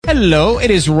Hello, it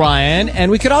is Ryan,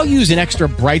 and we could all use an extra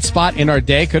bright spot in our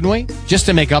day, couldn't we? Just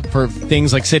to make up for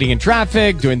things like sitting in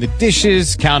traffic, doing the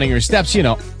dishes, counting your steps, you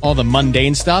know, all the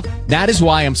mundane stuff. That is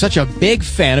why I'm such a big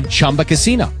fan of Chumba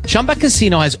Casino. Chumba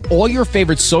Casino has all your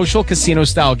favorite social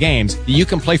casino-style games that you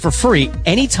can play for free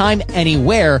anytime,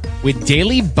 anywhere with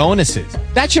daily bonuses.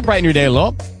 That should brighten your day a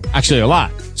little. Actually, a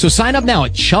lot. So sign up now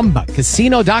at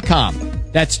ChumbaCasino.com.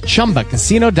 That's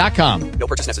ChumbaCasino.com. No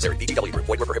purchase necessary. VGW Group.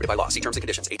 Void where prohibited by law. See terms and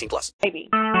conditions. 18+. Baby.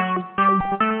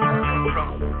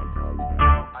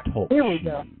 Here we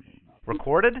go.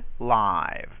 Recorded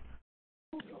live.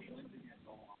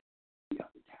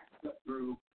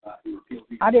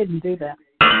 I didn't do that.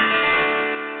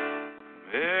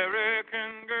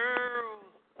 American girls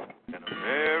and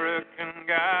American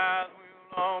guys,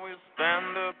 we'll always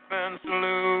stand up and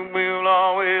salute. We'll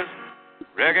always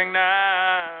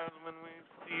recognize when we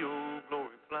see old glory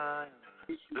flying.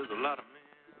 There's a lot of men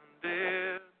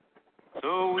dead,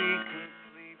 so we can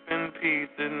sleep in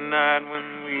peace at night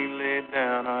when we lay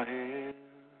down our heads.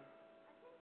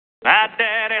 My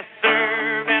daddy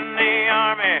served in the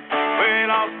army, where he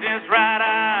lost his right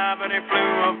eye, but he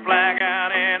flew a flag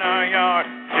out in our yard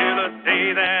till the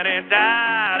day that he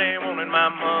died. He wanted my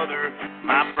mother,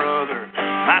 my brother,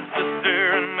 my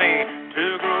sister, and me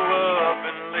to grow up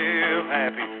and live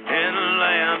happy in the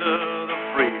land of the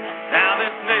free. Now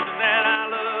this nation that I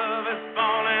love is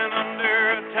falling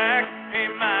under attack. A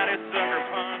mighty sucker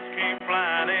punch came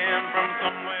flying in from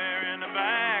somewhere in the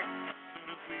back.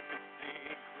 Soon as we could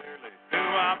see clearly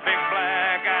through our big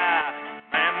black eye,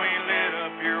 man, we lit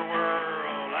up your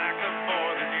world like the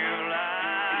 4th of July.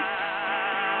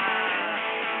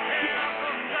 Hey,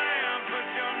 Uncle Sam, put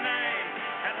your name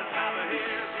at the top of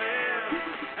his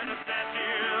list, and the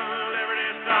Statue of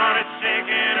Liberty started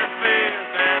shaking her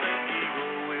fist, and an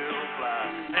eagle will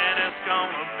fly, and it's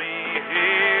gonna be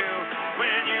here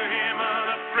when you hear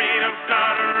Mother Freedom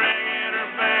start ringing her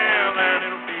bell, and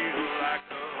it'll feel like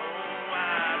the whole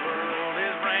wide world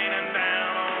is raining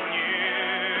down on you.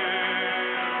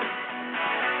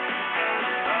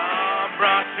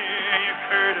 Brought to you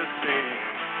courtesy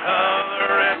of the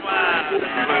red, white,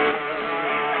 and blue.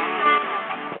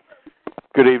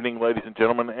 Good evening, ladies and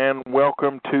gentlemen, and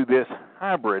welcome to this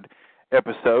hybrid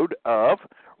episode of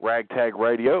RagTag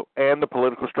Radio and the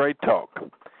Political Straight Talk.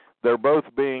 They're both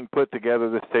being put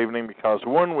together this evening because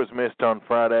one was missed on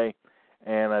Friday,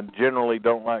 and I generally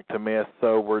don't like to miss,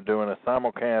 so we're doing a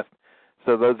simulcast.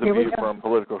 So those of you from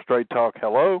Political Straight Talk,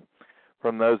 hello.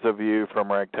 From those of you from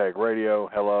RagTag Radio,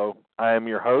 hello. I am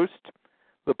your host,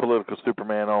 the Political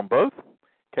Superman on both.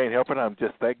 Can't help it, I'm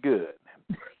just that good.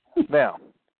 Now,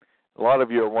 a lot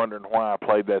of you are wondering why I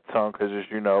played that song, because as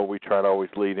you know, we try to always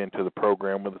lead into the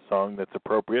program with a song that's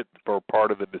appropriate for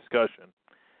part of the discussion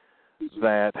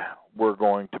that we're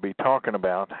going to be talking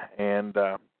about. And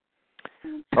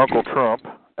Uncle Trump,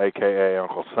 a.k.a.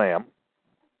 Uncle Sam,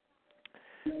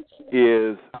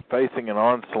 is facing an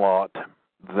onslaught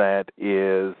that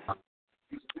is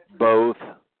both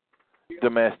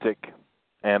domestic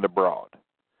and abroad.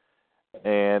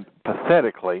 And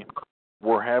pathetically,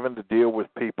 we're having to deal with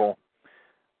people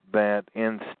that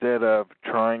instead of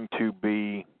trying to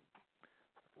be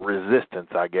resistance,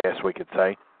 I guess we could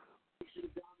say,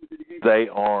 they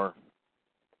are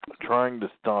trying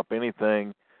to stop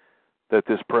anything that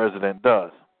this president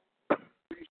does.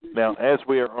 Now, as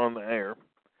we are on the air,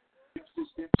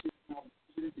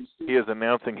 he is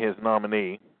announcing his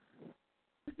nominee.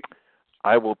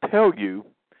 I will tell you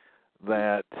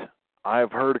that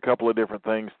I've heard a couple of different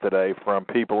things today from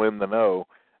people in the know,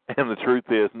 and the truth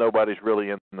is nobody's really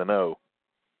in the know.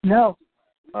 No,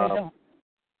 they don't.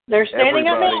 They're standing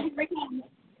up now.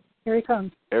 Here he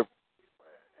comes.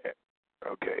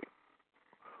 Okay.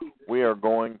 We are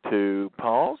going to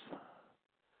pause.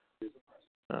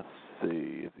 Let's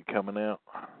see. Is he coming out?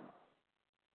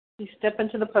 He's stepping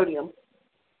to the podium.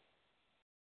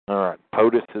 All right.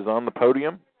 POTUS is on the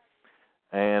podium,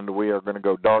 and we are going to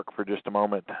go dark for just a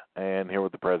moment and hear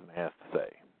what the president has to say.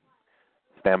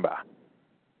 Stand by.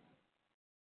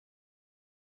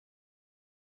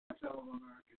 Fellow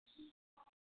Americans,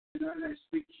 tonight I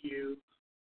speak to you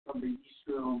from the East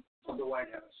Room of the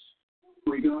White House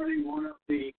regarding one of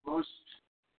the most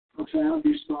profound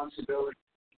responsibilities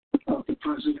of the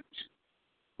President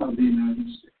of the United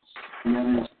States,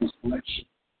 and that is the selection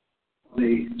of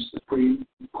a Supreme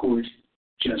Court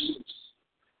justice.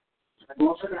 I've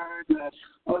often heard that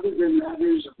other than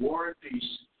matters of war and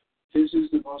peace, this is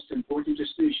the most important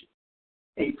decision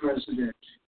a president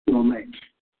will make.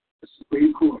 The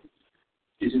Supreme Court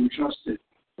is entrusted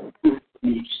with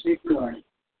the safeguarding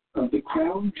of the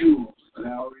crown jewel of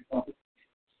our republic,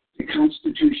 the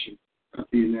Constitution of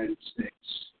the United United States.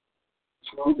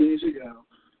 12 days ago,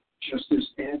 Justice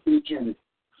Anthony Kennedy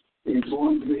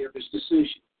informed me of his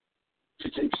decision to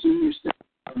take senior steps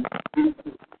on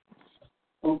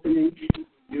opening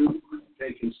a new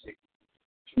vacancy.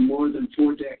 For more than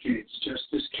 4 decades,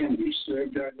 Justice Kennedy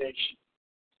served our nation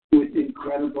with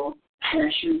incredible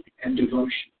passion and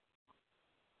devotion.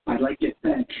 I'd like to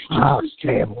thank Justice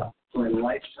Kennedy for a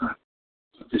lifetime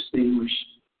of distinguished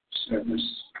service.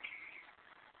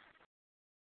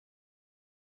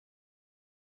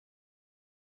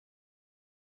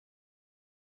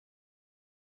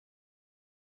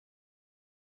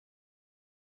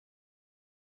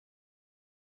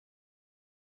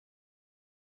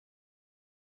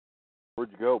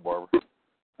 Where'd you go, Barbara?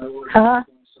 Huh?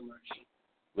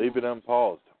 Leave it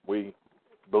unpaused. We,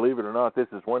 believe it or not, this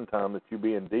is one time that you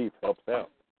being deep helps out.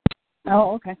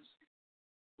 Oh, okay.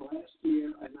 Last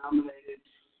year, I nominated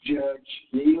Judge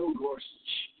Neil Gorsuch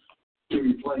to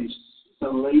replace the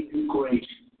late and great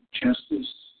Justice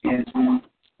Anthony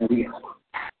Kennedy.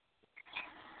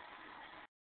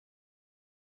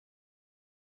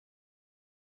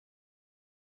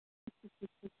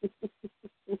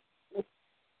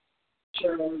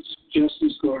 Chose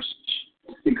Justice Gorsuch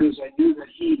because I knew that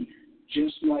he,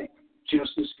 just like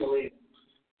Justice Scalia,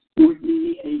 would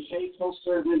be a faithful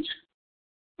servant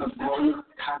of our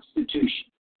Constitution.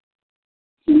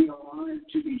 We are honored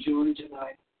to be joined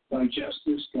tonight by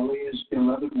Justice Scalia's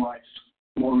beloved wife,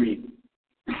 Maureen.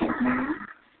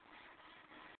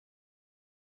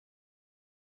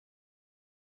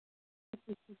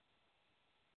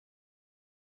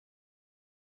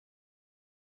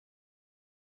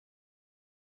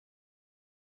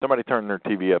 Somebody turn their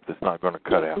TV up that's not going to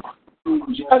cut out.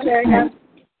 Okay, yeah.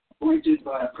 Appointed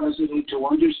by a president who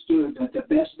understood that the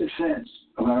best defense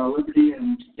of our liberty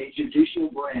and a judicial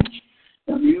branch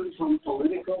immune from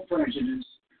political prejudice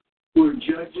were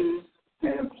judges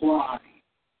that apply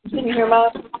Can you hear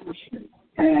Mom?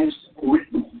 as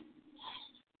written.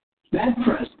 That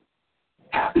president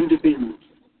happened to be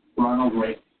Ronald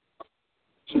Reagan.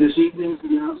 For this evening's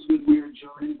announcement, we are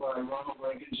joined by Ronald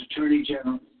Reagan's Attorney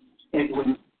General,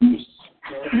 Edwin Meese.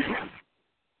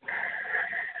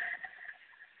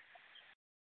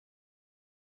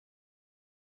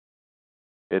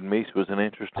 Ed Meese was an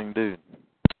interesting dude.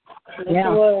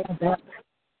 Yeah.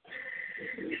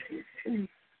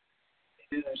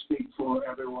 I speak for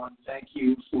everyone. Thank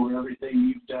you for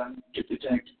everything you've done to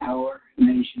protect our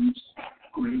nation's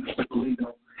great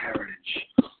legal heritage.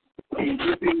 In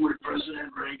keeping with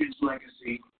President Reagan's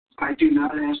legacy, I do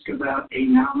not ask about a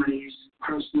nominee's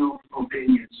personal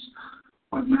opinions.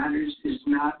 What matters is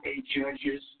not a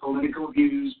judge's political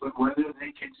views, but whether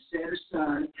they can set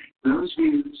aside those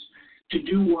views to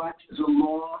do what the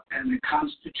law and the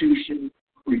Constitution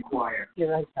require.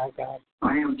 You're right, my God.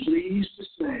 I am pleased to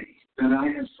say that I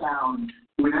have found,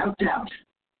 without doubt,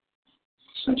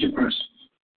 such a person.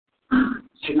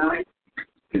 Tonight,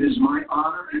 it is my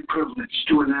honor and privilege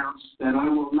to announce that I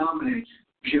will nominate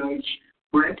Judge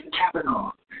Brett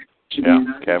Kavanaugh to Yeah, the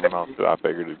United Kavanaugh, States. so I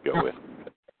figured it'd go with.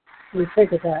 We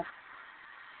figured that.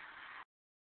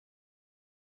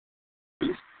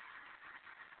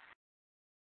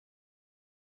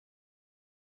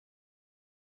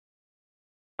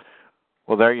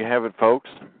 Well, there you have it, folks.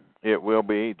 It will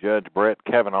be Judge Brett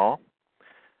Kavanaugh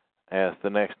as the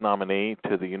next nominee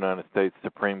to the United States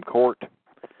Supreme Court.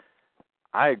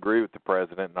 I agree with the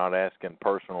president not asking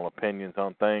personal opinions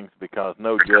on things because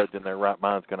no judge in their right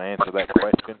mind is going to answer that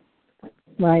question.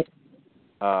 Right.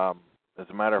 As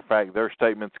a matter of fact, their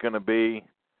statement's going to be,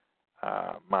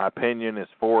 my opinion is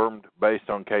formed based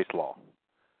on case law.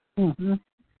 Mm-hmm.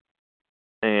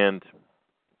 And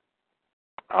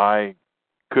I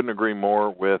couldn't agree more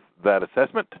with that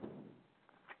assessment.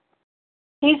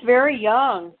 He's very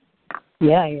young.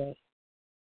 Yeah, he is.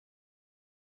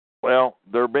 Well,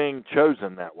 they're being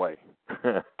chosen that way.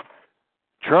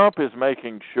 Trump is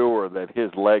making sure that his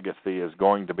legacy is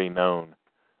going to be known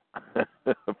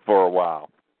for a while.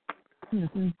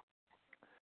 Mm-hmm.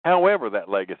 However that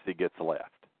legacy gets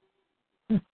left.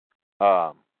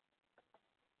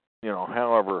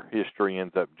 However history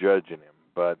ends up judging him.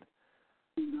 But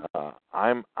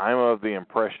I'm of the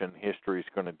impression history is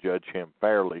going to judge him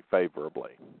fairly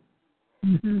favorably.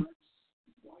 Mm-hmm.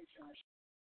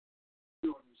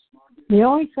 The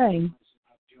only thing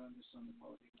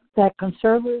that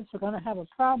conservatives are going to have a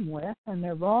problem with, and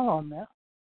they're wrong on that,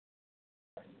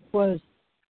 was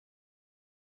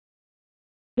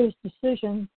his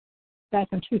decision back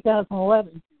in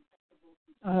 2011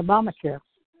 on Obamacare.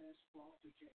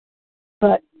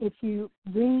 But if you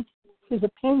read his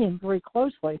opinion very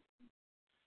closely,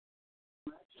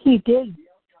 he did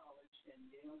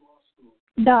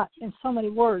not in so many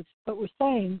words, but we're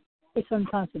saying it's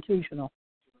unconstitutional.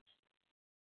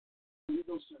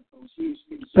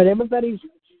 But everybody's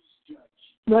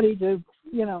ready to,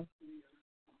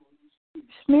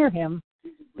 smear him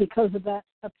because of that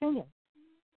opinion.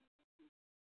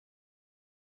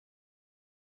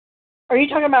 Are you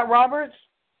talking about Roberts?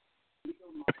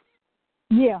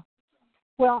 Yeah.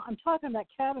 Well, I'm talking about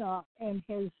Kavanaugh and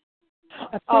his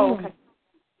opinion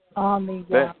on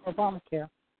the Obamacare.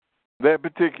 That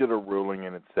particular ruling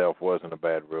in itself wasn't a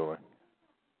bad ruling.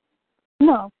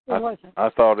 No, it wasn't. I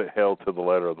thought it held to the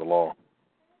letter of the law.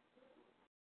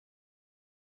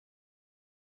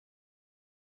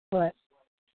 But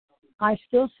I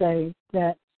still say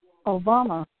that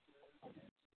Obama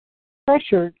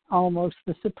pressured almost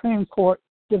the Supreme Court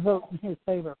to vote in his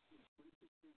favor.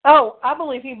 Oh, I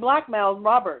believe he blackmailed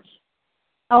Roberts.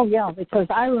 Oh, yeah, because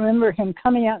I remember him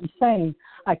coming out and saying,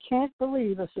 I can't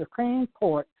believe a Supreme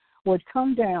Court would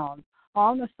come down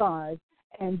on the side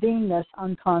and deem this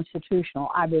unconstitutional.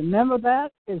 I remember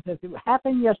that as if it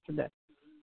happened yesterday.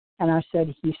 And I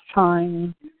said, he's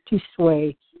trying to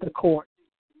sway the court.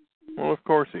 Well, of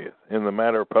course he is. In the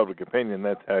matter of public opinion,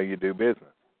 that's how you do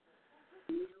business.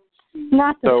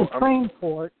 Not the Supreme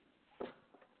Court.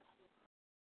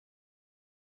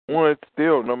 Well, it's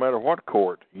still, no matter what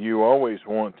court, you always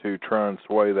want to try and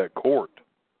sway that court.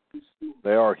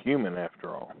 They are human,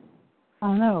 after all.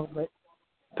 I know, but...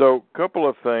 So, a couple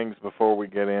of things before we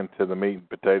get into the meat and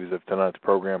potatoes of tonight's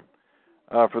program.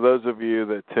 For those of you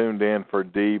that tuned in for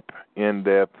deep,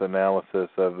 in-depth analysis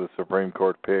of the Supreme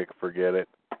Court pick, forget it.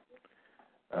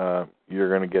 You're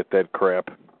going to get that crap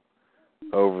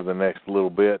over the next little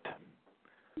bit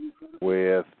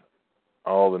with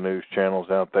all the news channels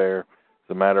out there. As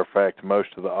a matter of fact, most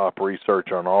of the op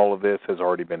research on all of this has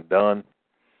already been done.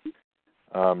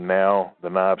 Now the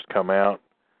knives come out.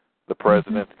 The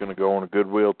president's going to go on a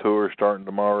goodwill tour starting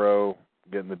tomorrow,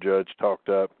 getting the judge talked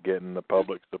up, getting the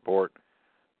public support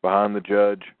behind the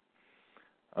judge.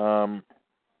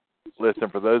 Listen,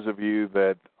 for those of you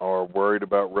that are worried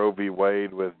about Roe v.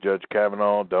 Wade with Judge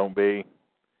Kavanaugh, don't be.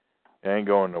 It ain't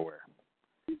going nowhere.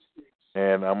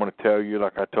 And I'm going to tell you,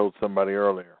 like I told somebody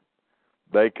earlier,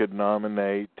 they could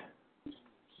nominate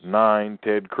 9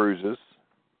 Ted Cruzes,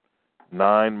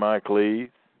 9 Mike Lees,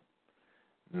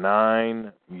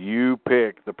 9, you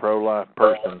pick the pro-life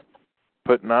person,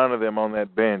 put 9 of them on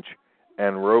that bench,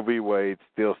 and Roe v. Wade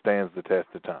still stands the test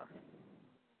of time.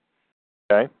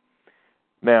 Okay?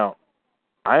 Now,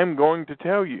 I'm going to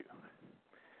tell you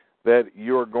that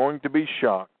you're going to be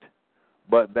shocked,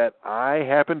 but that I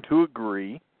happen to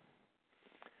agree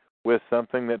with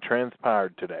something that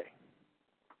transpired today.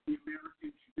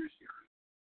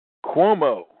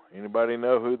 Cuomo. Anybody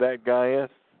know who that guy is?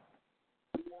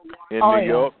 In New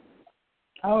York?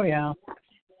 Oh, yeah.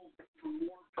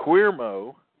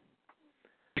 Cuomo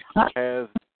has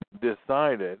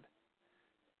decided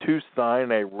to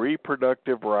sign a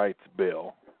reproductive rights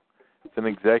bill. It's an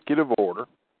executive order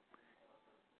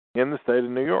in the state of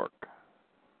New York.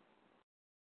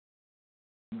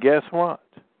 Guess what?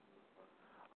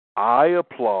 I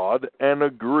applaud and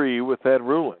agree with that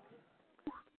ruling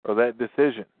or that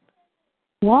decision.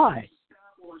 Why?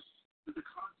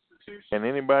 Can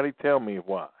anybody tell me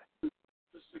why?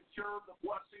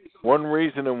 One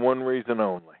reason and one reason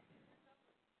only.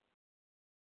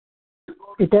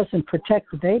 It doesn't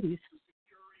protect the babies.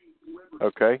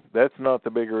 Okay, that's not the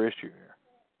bigger issue here.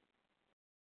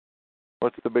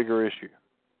 What's the bigger issue?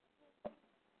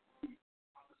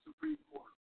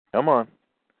 Come on.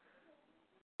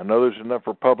 I know there's enough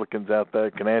Republicans out there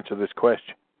that can answer this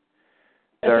question.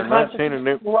 There are 19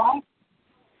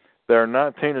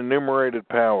 enumerated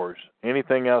powers.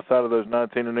 Anything outside of those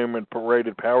 19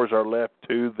 enumerated powers are left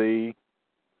to the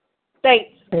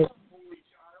states.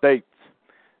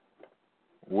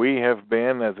 We have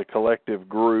been, as a collective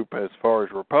group, as far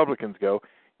as Republicans go,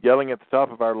 yelling at the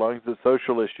top of our lungs that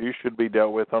social issues should be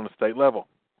dealt with on a state level.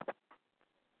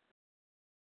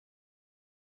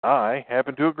 I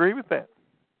happen to agree with that.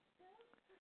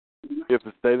 If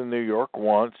the state of New York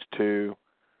wants to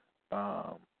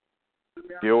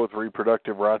deal with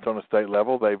reproductive rights on a state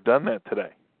level, they've done that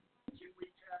today.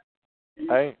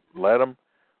 Hey, let them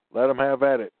have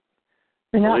at it.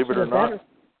 Believe it or not.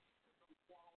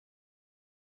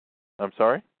 I'm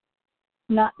sorry?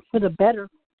 Not for the better.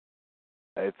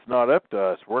 It's not up to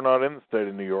us. We're not in the state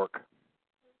of New York.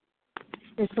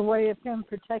 It's a way of him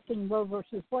protecting Roe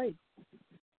versus Wade.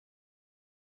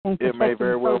 It may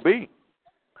very well be.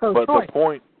 But the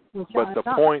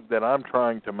point that I'm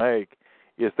trying to make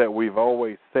is that we've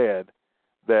always said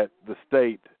that the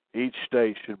state each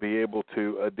state should be able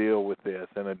to deal with this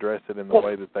and address it in the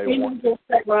way that they want to.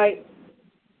 Right.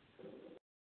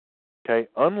 Okay,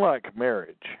 unlike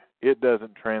marriage, it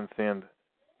doesn't transcend.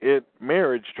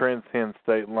 Marriage transcends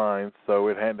state lines, so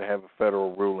it had to have a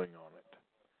federal ruling on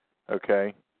it.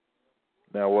 Okay?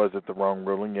 Now, was it the wrong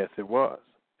ruling? Yes, it was.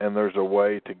 And there's a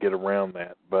way to get around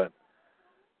that. But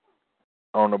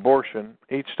on abortion,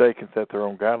 each state can set their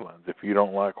own guidelines. If you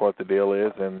don't like what the deal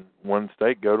is in one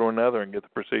state, go to another and get the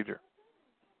procedure.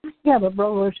 Yeah, but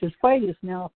Roe versus Wade is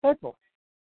now federal.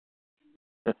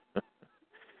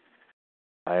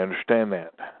 I understand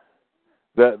that.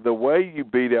 The way you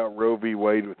beat out Roe v.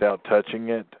 Wade without touching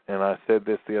it, and I said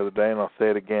this the other day and I'll say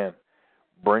it again,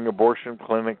 bring abortion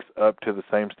clinics up to the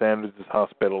same standards as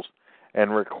hospitals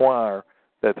and require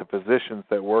that the physicians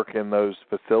that work in those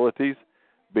facilities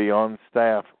be on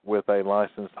staff with a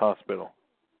licensed hospital.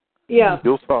 Yeah.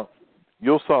 You'll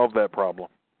solve that problem.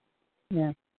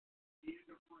 Yeah.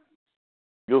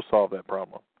 You'll solve that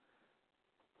problem.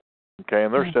 Okay,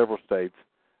 and there's several states,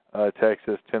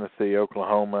 Texas, Tennessee,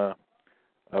 Oklahoma,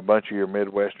 a bunch of your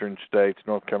Midwestern states,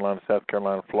 North Carolina, South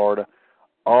Carolina, Florida,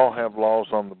 all have laws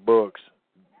on the books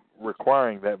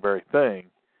requiring that very thing.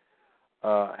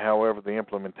 However, the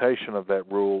implementation of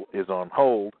that rule is on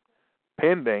hold,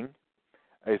 pending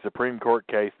a Supreme Court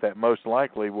case that most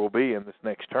likely will be in this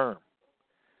next term.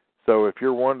 So if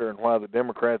you're wondering why the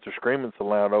Democrats are screaming so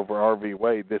loud over R.V.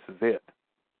 Wade, this is it.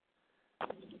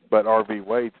 But R.V.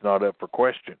 Wade's not up for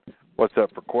question. What's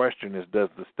up for question is, does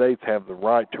the states have the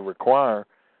right to require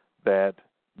that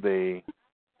the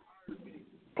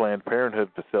Planned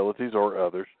Parenthood facilities or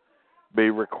others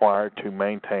be required to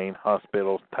maintain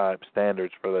hospital-type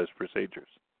standards for those procedures?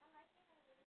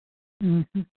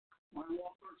 Mm-hmm.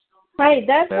 Hey,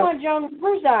 that's why Joan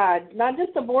Rivers died, not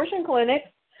just abortion clinics.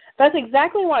 That's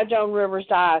exactly why Joan Rivers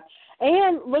died.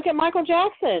 And look at Michael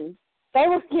Jackson. They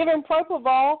were giving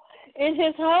propofol in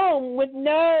his home with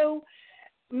no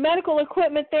medical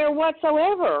equipment there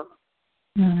whatsoever.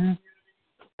 Mm-hmm.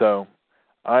 So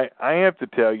I have to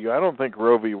tell you, I don't think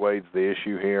Roe v. Wade's the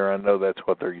issue here. I know that's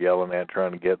what they're yelling at,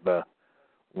 trying to get the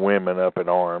women up in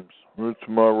arms. It's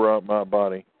my right, my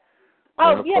body.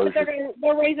 Oh yeah, but they're going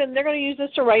to use this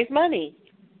to raise money.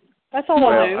 That's all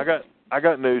I do. Well, I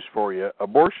got news for you.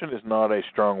 Abortion is not a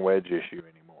strong wedge issue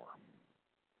anymore.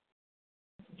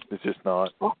 It's just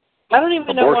not. I don't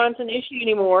even know why it's an issue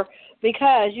anymore,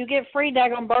 because you get free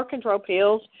daggone birth control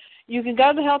pills. You can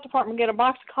go to the health department and get a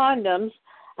box of condoms.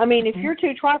 I mean, if you're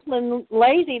too trifling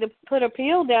lazy to put a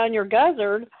pill down your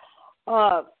guzzard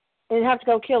and have to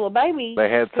go kill a baby. They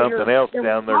had something else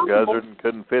down their guzzard and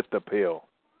couldn't fit the pill.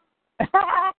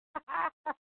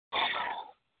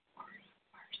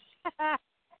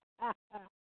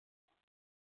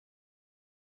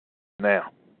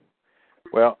 Now,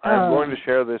 well, I'm going to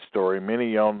share this story. Many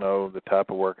of y'all know the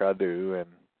type of work I do, and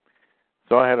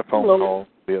so I had a phone call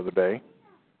the other day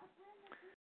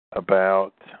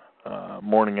about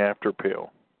morning after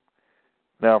pill.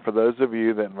 Now, for those of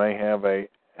you that may have an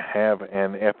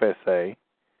FSA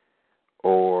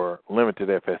or limited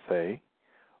FSA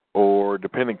or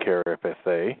dependent care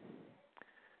FSA,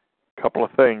 a couple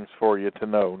of things for you to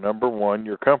know. Number one,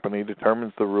 your company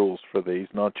determines the rules for these,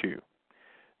 not you.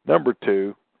 Number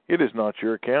two, it is not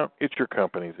your account, it's your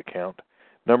company's account.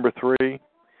 Number three,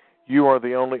 you are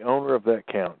the only owner of that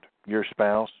account. Your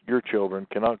spouse, your children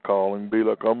cannot call and be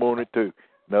like, I'm on it too.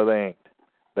 No, they ain't.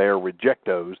 They are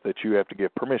rejectos that you have to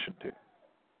give permission to.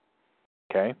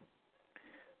 Okay?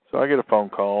 So I get a phone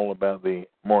call about the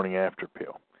morning after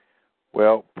pill.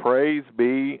 Well, praise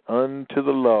be unto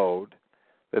the Lord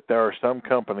that there are some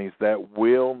companies that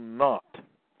will not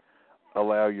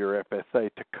allow your FSA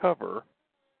to cover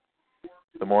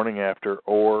the morning after,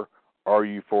 or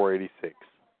RU486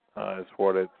 is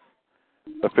what it's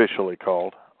officially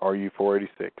called.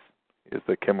 RU486 is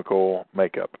the chemical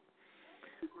makeup.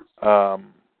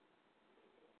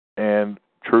 And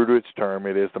true to its term,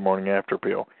 it is the morning after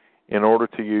pill. In order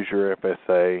to use your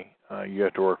FSA, you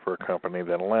have to work for a company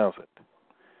that allows it.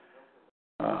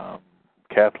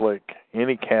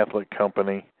 Any Catholic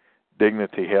company,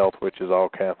 Dignity Health, which is all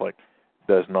Catholic,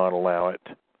 does not allow it.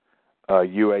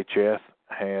 UHS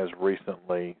has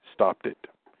recently stopped it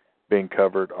being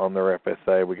covered on their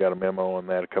FSA. We got a memo on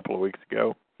that a couple of weeks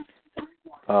ago.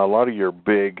 A lot of your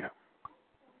big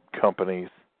companies,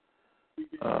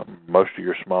 most of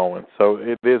your small ones. So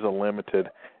it is a limited.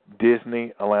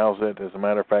 Disney allows it. As a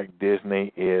matter of fact,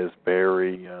 Disney is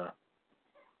very,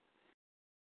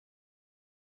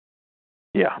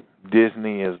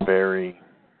 Disney is very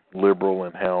liberal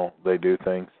in how they do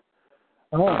things.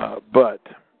 But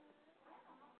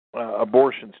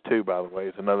abortions, too, by the way,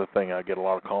 is another thing I get a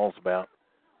lot of calls about.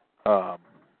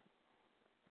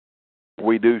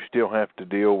 We do still have to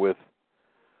deal with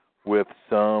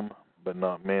some, but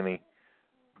not many.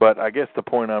 But I guess the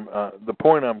point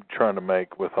I'm trying to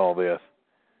make with all this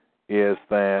is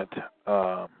that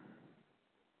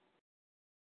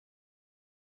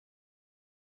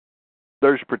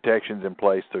there's protections in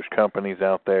place. There's companies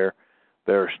out there.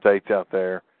 There are states out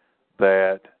there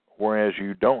that, whereas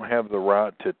you don't have the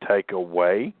right to take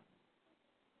away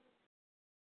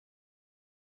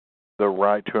the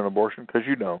right to an abortion, because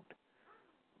you don't,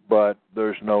 but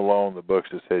there's no law in the books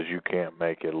that says you can't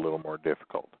make it a little more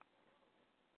difficult.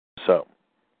 So,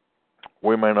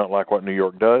 we may not like what New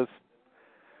York does,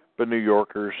 but New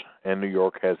Yorkers and New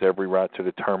York has every right to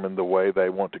determine the way they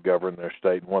want to govern their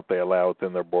state and what they allow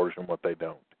within their borders and what they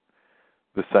don't.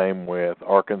 The same with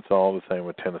Arkansas, the same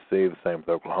with Tennessee, the same with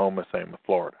Oklahoma, the same with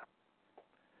Florida.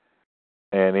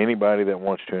 And anybody that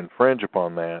wants to infringe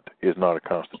upon that is not a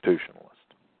constitutionalist,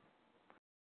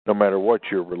 no matter what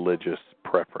your religious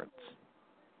preference.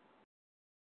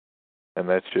 And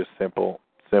that's just simple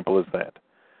as that.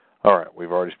 All right,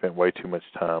 we've already spent way too much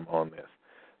time on this.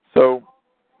 So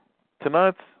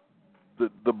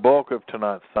the bulk of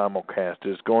tonight's simulcast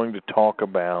is going to talk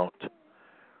about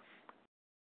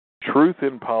truth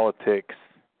in politics,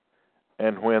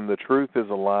 and when the truth is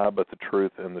a lie but the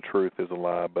truth, and the truth is a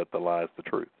lie but the lie is the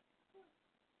truth.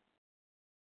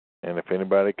 And if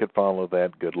anybody could follow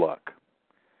that, good luck.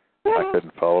 I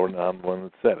couldn't follow it, and I'm the one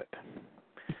that said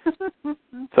it.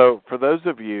 So for those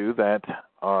of you that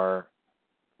are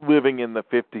living in the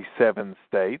 57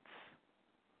 states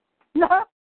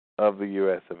of the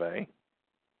U.S. of A.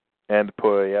 and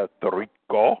Puerto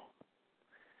Rico.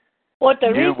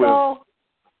 Puerto Rico.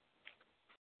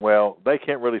 Well, they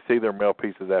can't really see their mail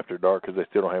pieces after dark because they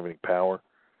still don't have any power.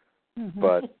 Mm-hmm.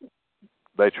 But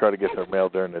they try to get their mail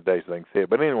during the day so they can see it.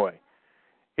 But anyway,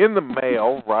 in the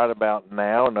mail right about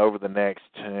now and over the next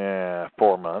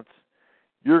 4 months,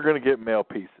 you're going to get mail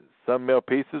pieces. Some mail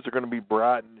pieces are going to be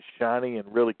bright and shiny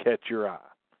and really catch your eye.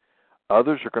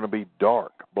 Others are going to be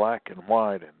dark, black and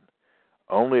white, and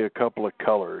only a couple of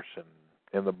colors. And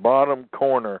in the bottom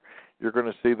corner, you're going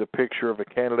to see the picture of a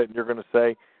candidate, and you're going to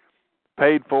say,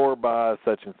 paid for by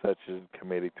such and such a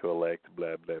committee to elect,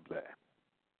 blah, blah, blah.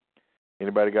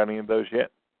 Anybody got any of those yet?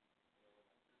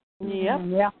 Yep.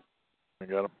 Yeah. I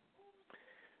got them.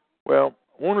 Well,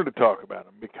 I wanted to talk about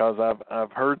them because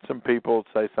I've heard some people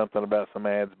say something about some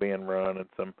ads being run and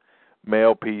some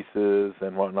mail pieces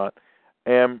and whatnot.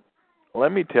 And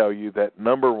let me tell you that,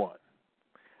 number one,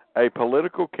 a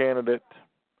political candidate,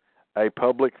 a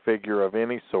public figure of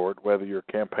any sort, whether you're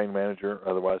a campaign manager or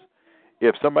otherwise,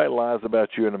 if somebody lies about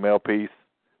you in a mail piece,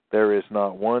 there is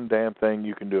not one damn thing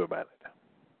you can do about it.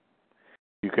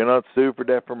 You cannot sue for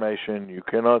defamation. You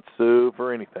cannot sue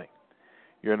for anything.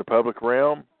 You're in the public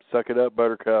realm, suck it up,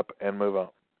 buttercup, and move on.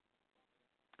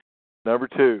 Number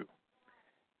two,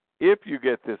 if you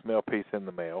get this mail piece in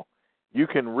the mail, you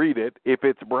can read it. If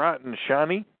it's bright and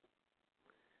shiny,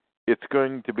 it's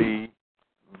going to be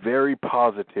very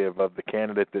positive of the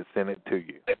candidate that sent it to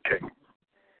you.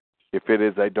 If it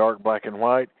is a dark black and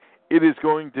white, it is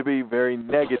going to be very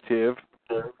negative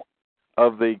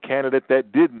of the candidate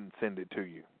that didn't send it to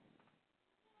you.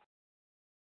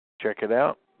 Check it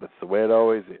out. That's the way it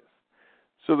always is.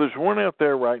 So there's one out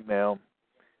there right now.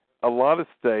 A lot of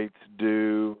states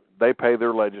they pay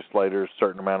their legislators a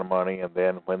certain amount of money, and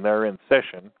then when they're in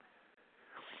session,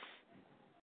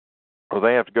 or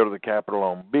they have to go to the Capitol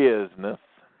on business,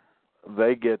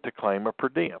 they get to claim a per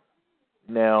diem.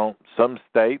 Now, some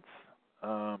states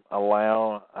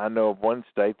I know of one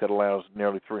state that allows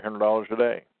nearly $300 a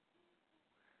day.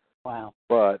 Wow.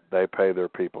 But they pay their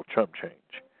people chump change.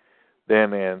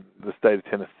 Then in the state of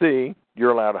Tennessee,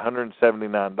 you're allowed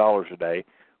 $179 a day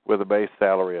with a base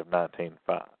salary of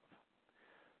 $19,500.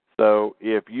 So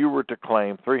if you were to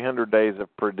claim 300 days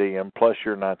of per diem plus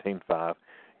your $19,500,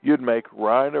 you'd make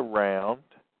right around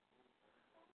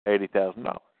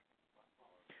 $80,000.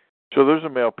 So there's a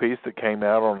mail piece that came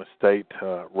out on a state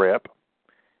rep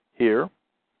here,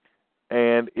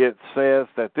 and it says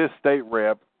that this state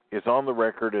rep is on the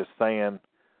record as saying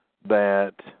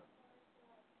that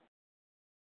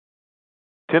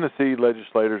Tennessee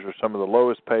legislators are some of the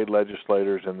lowest paid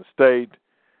legislators in the state,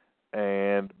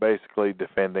 and basically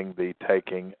defending the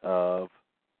taking of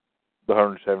the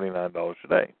 $179 a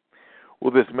day.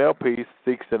 Well, this mail piece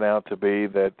seeks it out to be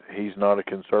that he's not a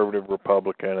conservative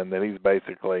Republican and that he's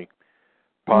basically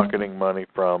pocketing money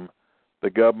from the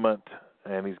government,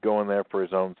 and he's going there for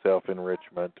his own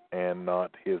self-enrichment and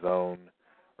not his own,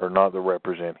 or not to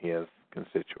represent his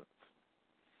constituents.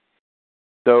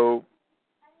 So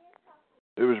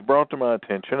it was brought to my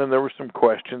attention, and there were some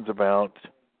questions about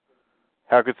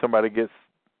how could somebody get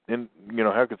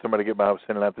by with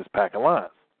sending out this pack of lies?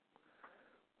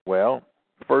 Well,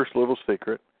 first little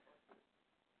secret,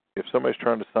 if somebody's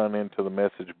trying to sign into the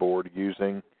message board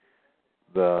using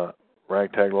the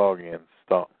RagTag login,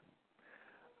 stop.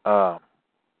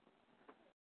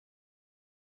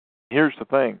 Here's the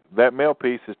thing. That mail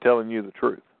piece is telling you the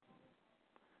truth.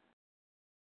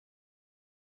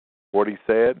 What he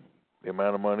said, the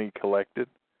amount of money he collected,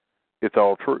 it's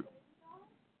all true.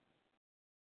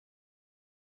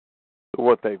 So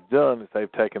what they've done is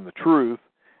they've taken the truth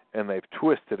and they've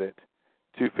twisted it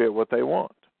to fit what they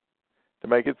want, to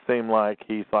make it seem like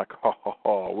he's like, ha, ha,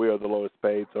 ha, we are the lowest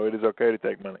paid, so it is okay to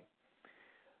take money.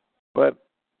 But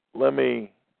let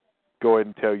me go ahead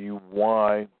and tell you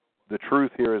why the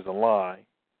truth here is a lie,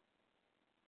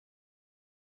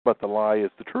 but the lie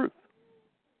is the truth.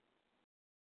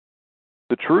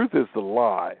 The truth is the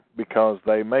lie because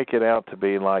they make it out to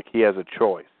be like he has a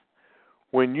choice.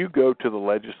 When you go to the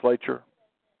legislature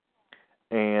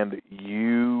and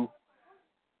you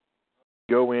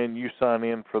go in, you sign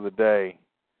in for the day,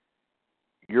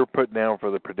 you're put down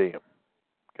for the per diem.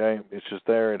 Okay? It's just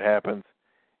there. It happens.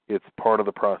 It's part of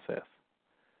the process.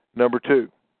 Number two,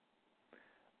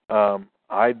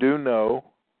 I do know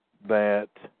that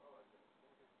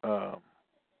a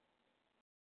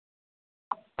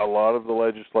lot of the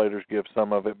legislators give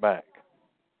some of it back.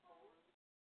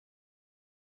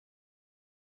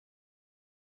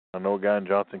 I know a guy in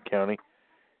Johnson County.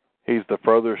 He's the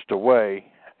furthest away,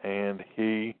 and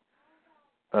he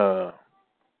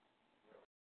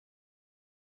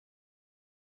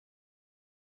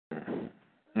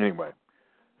anyway.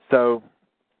 So,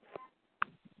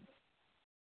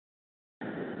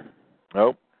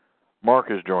 Mark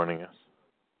is joining us.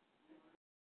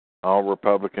 All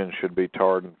Republicans should be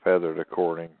tarred and feathered,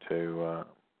 according to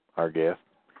our guest.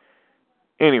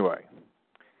 Anyway,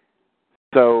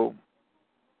 so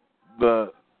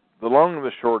the long and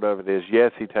the short of it is,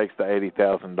 yes, he takes the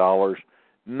 $80,000.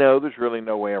 No, there's really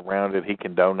no way around it. He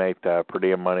can donate per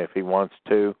diem money if he wants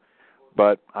to,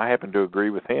 but I happen to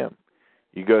agree with him.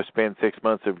 You go spend 6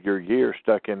 months of your year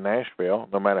stuck in Nashville,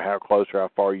 no matter how close or how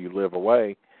far you live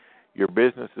away, your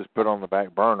business is put on the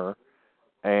back burner,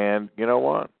 and you know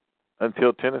what?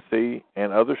 Until Tennessee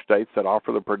and other states that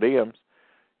offer the per diems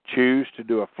choose to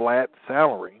do a flat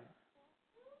salary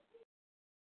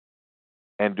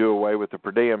and do away with the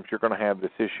per diems, you're going to have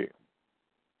this issue.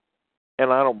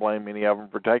 And I don't blame any of them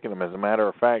for taking them. As a matter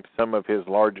of fact, some of his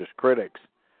largest critics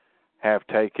have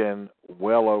taken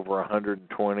well over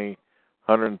 $120,000,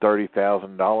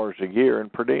 $130,000 a year in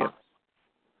per diem.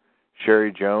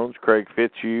 Sherry Jones, Craig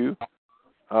Fitzhugh,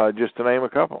 just to name a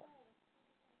couple.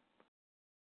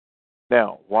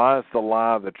 Now, why is the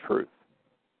lie the truth?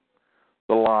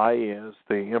 The lie is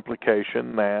the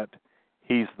implication that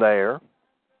he's there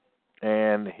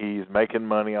and he's making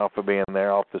money off of being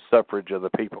there, off the suffrage of the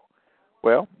people.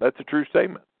 Well, that's a true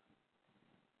statement.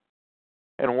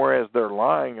 And whereas they're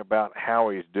lying about how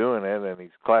he's doing it and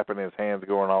he's clapping his hands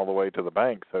going all the way to the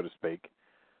bank, so to speak,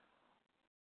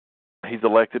 he's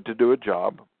elected to do a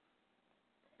job.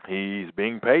 He's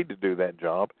being paid to do that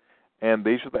job. And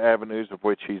these are the avenues of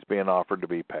which he's being offered to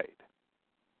be paid.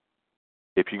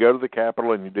 If you go to the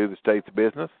Capitol and you do the state's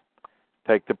business,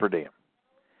 take the per diem.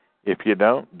 If you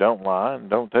don't lie and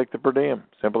don't take the per diem.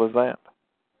 Simple as that.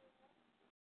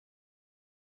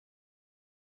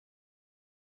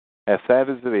 As sad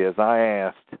as it is, I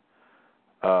asked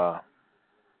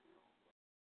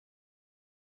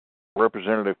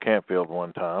Representative Campfield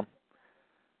one time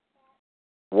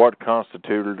what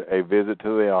constituted a visit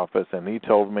to the office, and he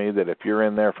told me that if you're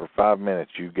in there for 5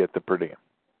 minutes, you get the per diem.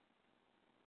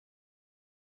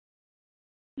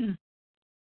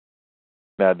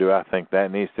 Now, do I think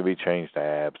that needs to be changed?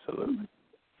 Absolutely.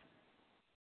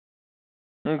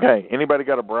 Okay, anybody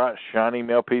got a bright, shiny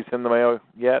mail piece in the mail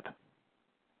yet?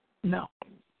 No.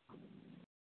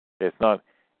 It's not.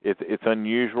 It's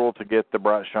unusual to get the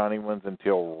bright, shiny ones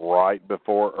until right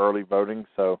before early voting,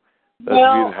 so those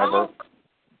of you that have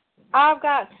I've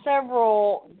got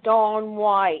several Dawn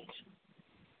White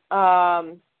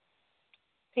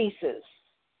pieces.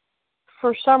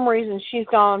 For some reason, she's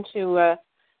gone to a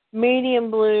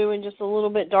medium blue and just a little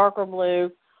bit darker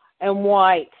blue and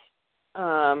white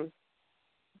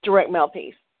direct mail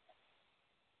piece.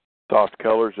 Soft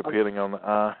colors appealing on the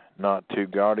eye, not too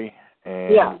gaudy,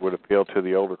 and would appeal to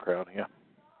the older crowd.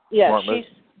 Yeah,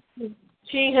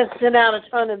 she has sent out a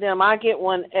ton of them. I get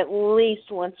one at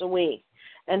least once a week.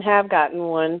 And have gotten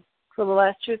one for the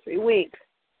last 2 or 3 weeks.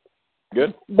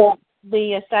 Good. But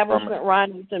the establishment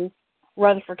writers and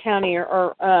Rutherford County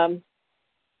or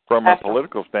from a after.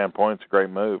 political standpoint, it's a great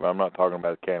move. I'm not talking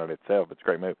about the candidate itself. It's a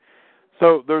great move.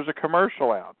 So there's a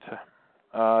commercial out.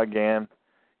 Again,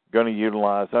 going to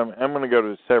utilize. I'm going to go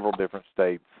to several different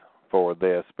states for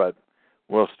this, but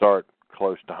we'll start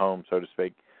close to home, so to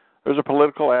speak. There's a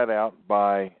political ad out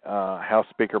by House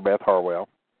Speaker Beth Harwell,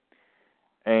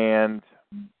 and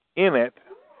in it,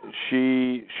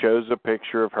 she shows a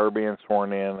picture of her being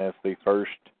sworn in as the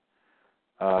first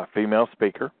female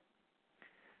speaker.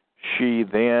 She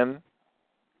then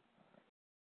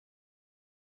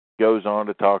goes on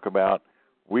to talk about,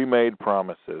 we made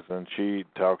promises, and she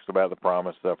talks about the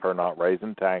promise of her not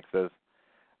raising taxes,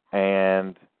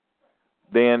 and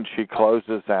then she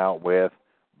closes out with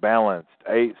balanced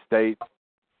 8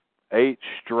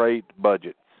 straight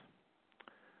budgets.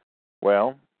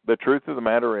 Well, the truth of the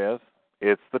matter is,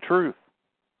 it's the truth.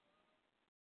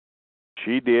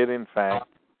 She did, in fact,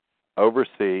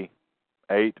 oversee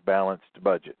 8 balanced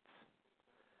budgets.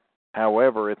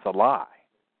 However, it's a lie,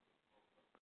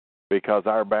 because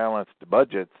our balanced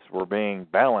budgets were being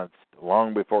balanced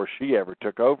long before she ever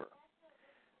took over,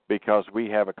 because we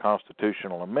have a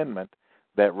constitutional amendment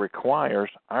that requires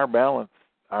our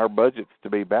budgets to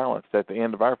be balanced at the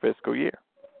end of our fiscal year.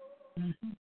 Mm-hmm.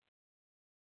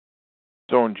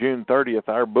 So on June 30th,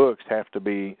 our books have to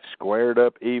be squared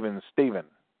up, even Steven.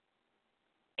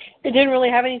 It didn't really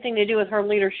have anything to do with her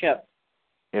leadership.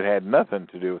 It had nothing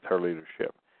to do with her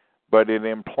leadership, but it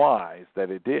implies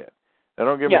that it did. Now,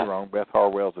 don't get me wrong, Beth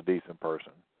Harwell's a decent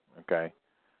person, okay?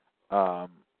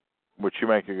 Would she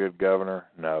make a good governor?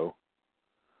 No.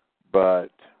 But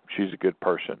she's a good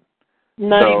person.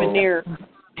 Not even near.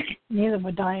 Neither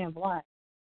would Diane Black.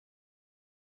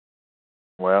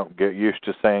 Well, get used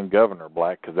to saying Governor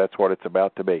Black, because that's what it's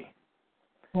about to be.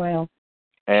 Well,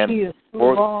 and she is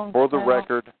for the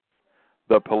record,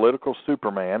 the political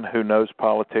Superman who knows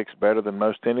politics better than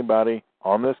most anybody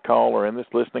on this call or in this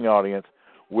listening audience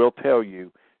will tell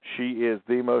you she is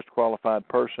the most qualified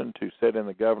person to sit in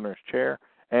the governor's chair,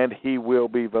 and he will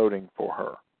be voting for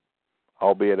her,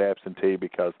 albeit absentee,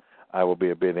 because I will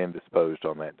be a bit indisposed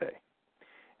on that day.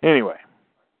 Anyway,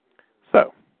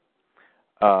 so,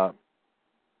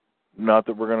 not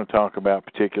that we're going to talk about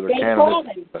particular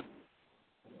candidates, but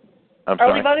I'm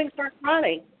sorry. Early voting starts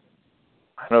Friday.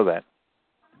 I know that.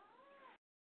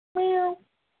 Well.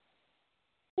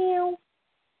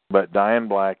 But Diane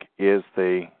Black is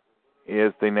the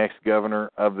next governor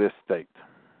of this state.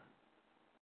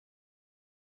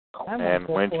 And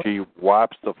when she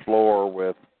wipes the floor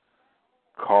with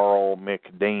Carl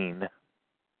McDean,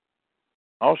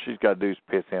 all she's got to do is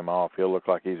piss him off. He'll look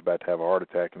like he's about to have a heart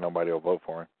attack, and nobody will vote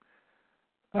for him.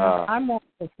 I won't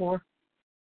vote for.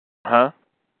 Huh?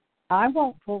 I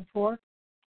won't vote for.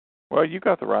 Well, you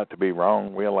got the right to be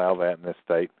wrong. We allow that in this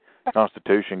state. The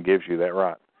Constitution gives you that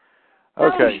right.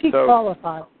 Okay, How is she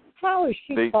qualified? How is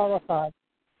she qualified?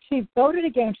 She voted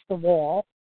against the wall.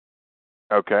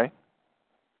 Okay.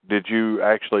 Did you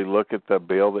actually look at the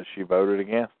bill that she voted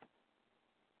against?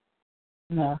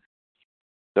 No.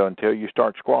 So until you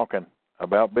start squawking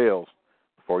about bills,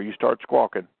 before you start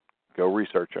squawking, go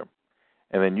research them.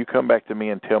 And then you come back to me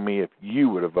and tell me if you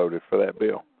would have voted for that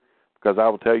bill. Because I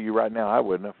will tell you right now, I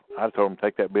wouldn't have. I told them to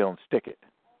take that bill and stick it.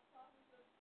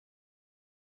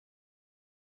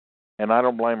 And I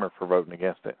don't blame her for voting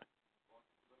against it.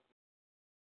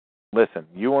 Listen,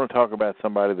 you want to talk about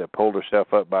somebody that pulled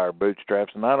herself up by her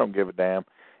bootstraps, and I don't give a damn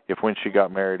if when she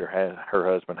got married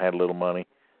her husband had a little money.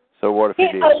 So what if he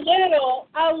did? A little.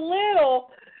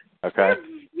 Okay.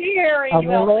 Very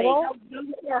little.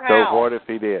 So what if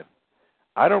he did?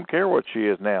 I don't care what she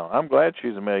is now. I'm glad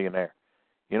she's a millionaire.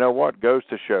 You know what? Goes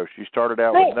to show. She started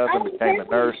out with nothing, became a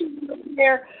nurse.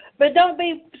 But don't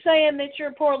be saying that you're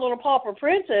a poor little pauper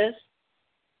princess.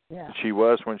 Yeah. She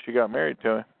was when she got married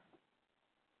to him.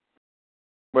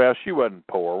 Well, she wasn't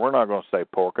poor. We're not going to say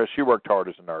poor because she worked hard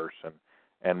as a nurse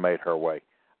and made her way.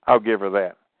 I'll give her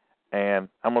that. And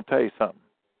I'm going to tell you something.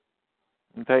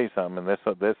 And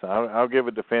this I'll give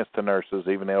a defense to nurses,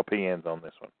 even LPNs on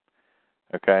this one.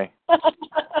 Okay?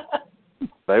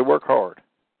 They work hard.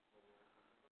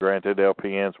 Granted,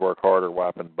 LPNs work harder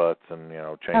wiping butts and,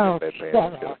 changing bedpans and shit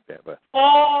like that. But,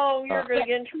 you're going to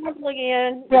get in trouble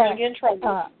again. You're going to get in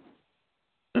trouble.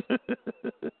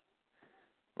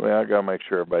 Well, I got to make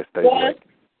sure everybody stays awake.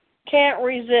 Can't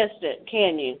resist it,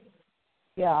 can you?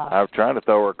 Yeah. I was trying to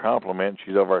throw her a compliment, and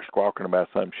she's over there squawking about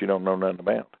something she don't know nothing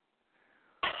about.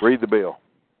 Read the bill.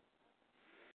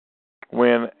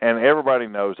 And everybody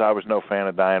knows I was no fan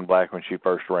of Diane Black when she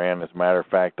first ran. As a matter of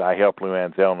fact, I helped Lou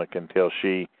Ann Zelnick until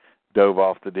she dove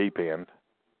off the deep end.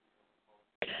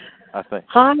 I think.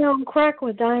 High on crack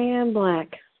with Diane Black.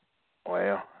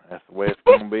 Well, that's the way it's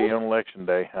going to be on Election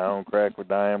Day. High on crack with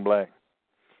Diane Black.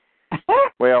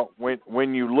 Well,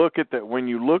 when you look at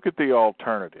the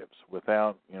alternatives,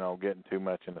 without getting too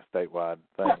much in the statewide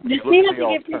thing, Does he have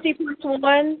to get 50 plus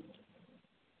 1?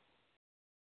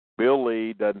 Bill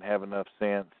Lee doesn't have enough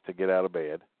sense to get out of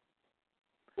bed.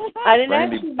 I didn't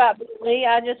ask you about Bill Lee.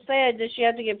 I just said, does she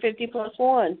have to get 50 plus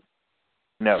 1?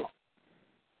 No.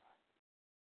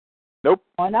 Nope.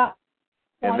 Why not?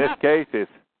 In this case,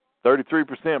 it's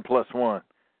 33% plus 1.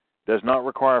 Does not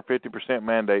require a 50%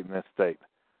 mandate in this state.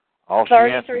 All she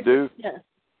has to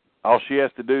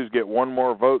do is get one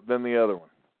more vote than the other one.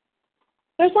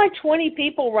 There's like 20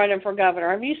 people running for governor.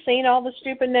 Have you seen all the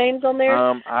stupid names on there?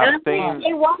 I've seen.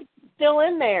 Jay White's still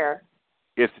in there.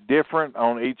 It's different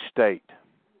on each state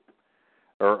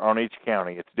or on each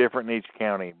county. It's different in each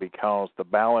county because the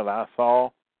ballot I saw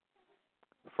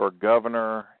for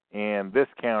governor in this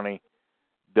county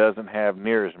doesn't have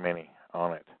near as many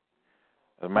on it.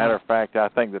 As a matter of fact, I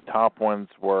think the top ones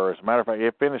were,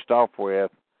 it finished off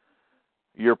with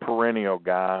your perennial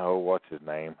guy, what's his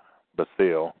name?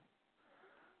 Basile.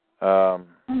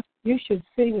 You should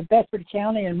see the Bedford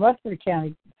County and Rutherford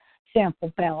County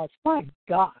sample ballots. My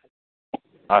God.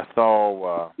 I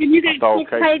saw. Can you get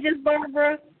 6 pages,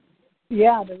 Barbara?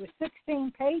 Yeah, there were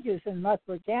 16 pages in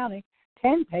Rutherford County,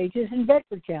 10 pages in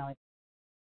Bedford County.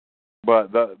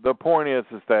 But the point is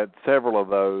that several of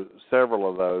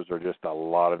those are just a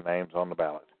lot of names on the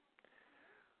ballot.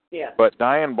 Yeah. But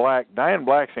Diane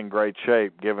Black's in great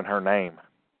shape given her name,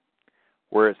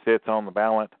 where it sits on the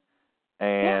ballot,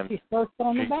 and she's first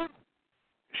on the ballot.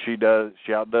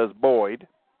 She outdoes Boyd.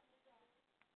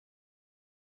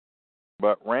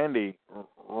 But Randy's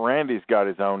got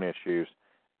his own issues,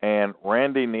 and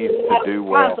Randy needs to do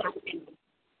well.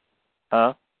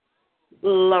 Huh?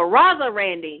 La Raza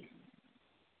Randy.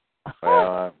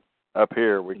 Well, up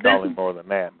here we call him more than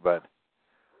that, but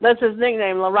that's his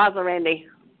nickname, La Raza Randy.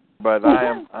 But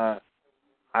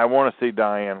I want to see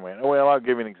Diane win. Well, I'll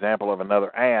give you an example of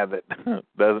another ad that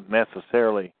doesn't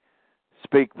necessarily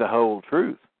speak the whole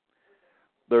truth.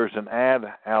 There's an ad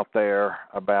out there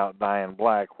about Diane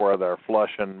Black where they're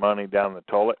flushing money down the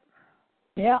toilet.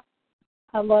 Yeah,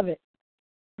 I love it.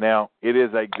 Now, it is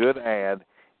a good ad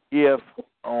if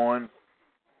on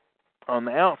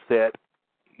the outset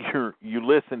you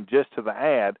listen just to the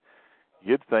ad,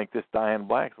 you'd think this Diane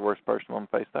Black's the worst person on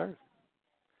the face of the earth.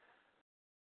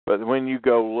 But when you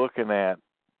go looking at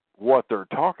what they're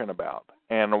talking about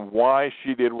and why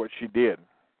she did what she did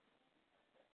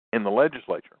in the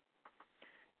legislature,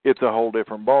 it's a whole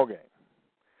different ballgame.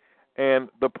 And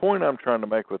the point I'm trying to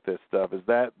make with this stuff is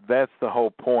that that's the whole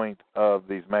point of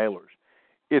these mailers.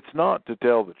 It's not to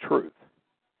tell the truth.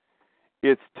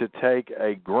 It's to take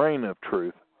a grain of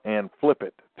truth and flip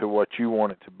it to what you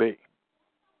want it to be.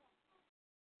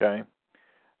 Okay?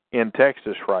 In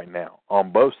Texas right now,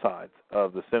 on both sides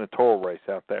of the senatorial race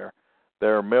out there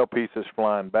are mail pieces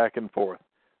flying back and forth.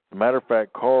 As a matter of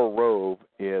fact, Karl Rove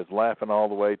is laughing all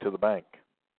the way to the bank.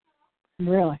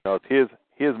 Really? Because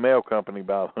his mail company,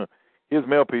 his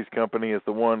mail piece company is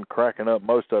the one cracking up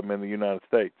most of them in the United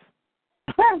States.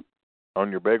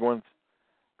 On your big ones,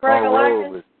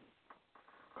 Karl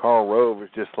Rove is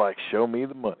just like, show me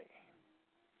the money.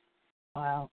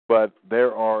 Wow. But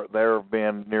there have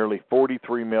been nearly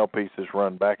 43 mail pieces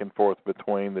run back and forth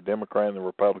between the Democrat and the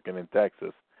Republican in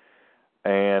Texas.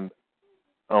 And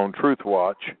on Truth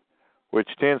Watch, which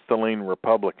tends to lean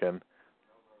Republican,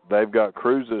 they've got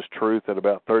Cruz's truth at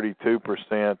about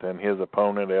 32% and his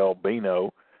opponent,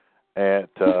 Albino,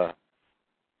 at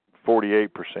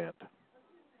 48%.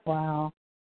 Wow.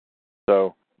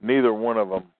 So neither one of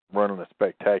them running a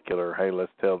spectacular, hey,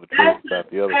 let's tell the truth about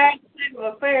the other. That's the sad state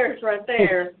of affairs right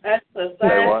there. That's the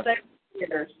sad state of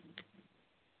affairs.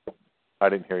 I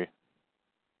didn't hear you.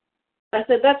 I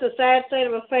said that's a sad state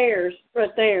of affairs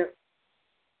right there.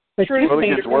 But well,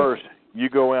 it gets worse. You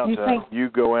go out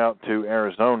to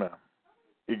Arizona,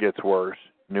 it gets worse.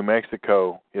 New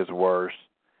Mexico is worse.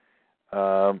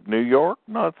 New York,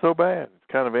 not so bad. It's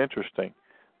kind of interesting.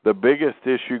 The biggest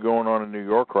issue going on in New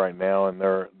York right now, and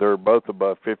they're both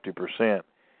above 50%,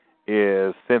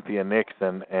 is Cynthia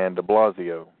Nixon and de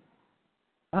Blasio.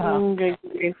 Now,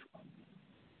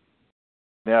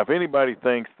 if anybody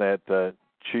thinks that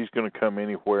she's going to come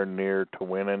anywhere near to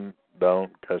winning,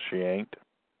 don't, because she ain't.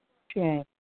 She ain't.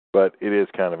 But it is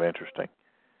kind of interesting.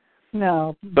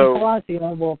 No, so, de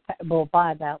Blasio will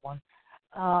buy that one.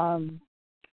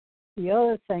 The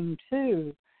other thing,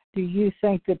 too, do you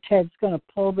think that Ted's going to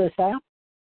pull this out?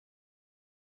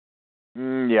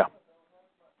 Yeah.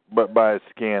 But by his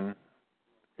skin,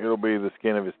 It'll be the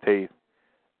skin of his teeth.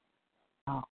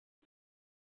 Oh.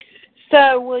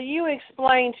 So, will you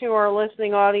explain to our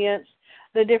listening audience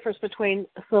the difference between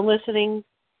soliciting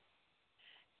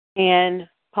and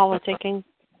politicking?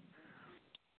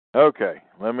 Okay,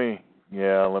 let me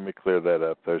clear that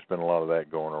up. There's been a lot of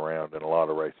that going around in a lot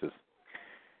of races.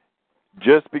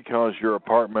 Just because your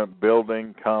apartment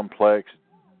building complex,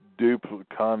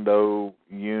 condo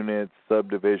units,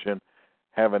 subdivision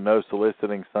have a no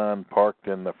soliciting sign parked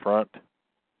in the front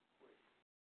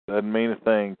doesn't mean a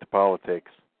thing to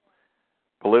politics.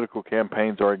 Political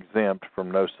campaigns are exempt from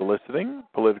no soliciting.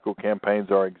 Political campaigns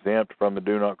are exempt from the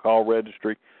do not call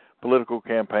registry. Political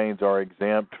campaigns are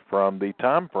exempt from the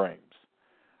time frames.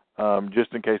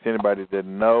 Just in case anybody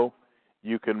didn't know,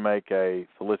 you can make a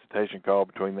solicitation call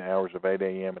between the hours of 8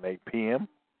 a.m. and 8 p.m.,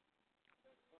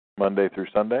 Monday through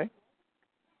Sunday.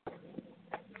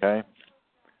 Okay.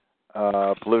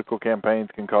 Political campaigns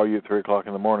can call you at 3 o'clock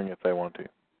in the morning if they want to.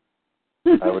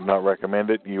 I would not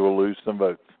recommend it. You will lose some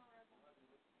votes.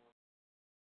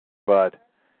 But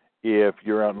if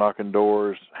you're out knocking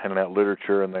doors, handing out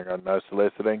literature, and they're no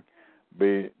soliciting,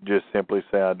 just simply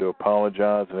say, I do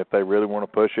apologize. And if they really want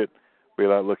to push it, be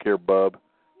like, look here, bub,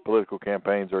 political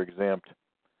campaigns are exempt.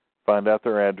 Find out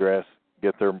their address,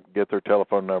 get their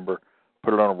telephone number,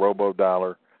 put it on a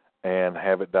robo-dialer, and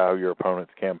have it dial your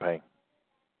opponent's campaign.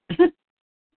 Which,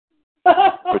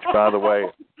 by the way,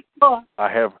 I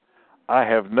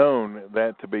have known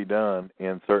that to be done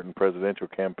in certain presidential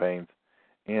campaigns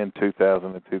in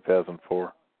 2000 and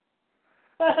 2004.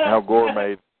 Al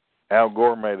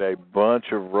Gore made a bunch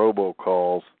of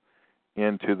robocalls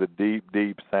into the deep,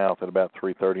 deep South at about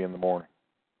 3:30 in the morning.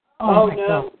 Oh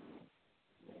no.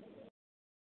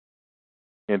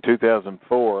 In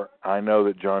 2004, I know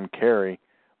that John Kerry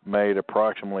made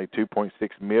approximately 2.6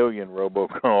 million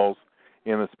robocalls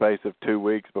in the space of 2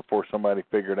 weeks before somebody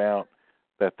figured out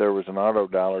that there was an auto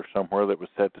dialer somewhere that was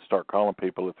set to start calling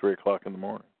people at 3 o'clock in the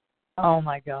morning. Oh,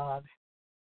 my God.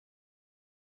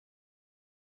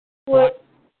 Flip,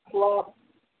 flop,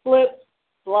 flip,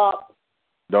 flop.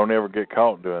 Don't ever get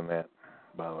caught doing that,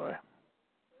 by the way.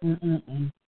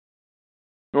 Mm-mm-mm.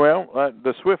 Well,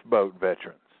 the Swift Boat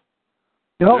veterans,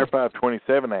 their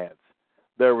 527 ads,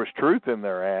 there was truth in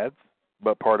their ads,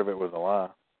 but part of it was a lie.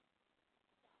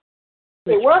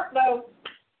 It worked, though.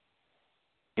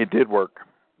 It did work.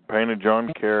 Painted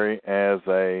John Kerry as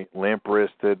a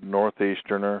limp-wristed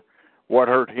Northeasterner. What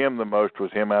hurt him the most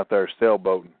was him out there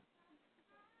sailboating.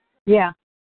 Yeah.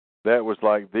 That was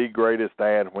like the greatest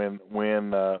ad when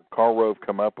Karl Rove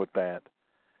come up with that.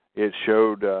 It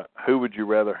showed who would you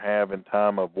rather have in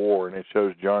time of war, and it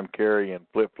shows John Kerry in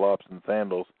flip-flops and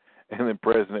sandals, and then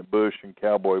President Bush in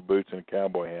cowboy boots and a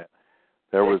cowboy hat.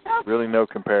 There was really no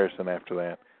comparison after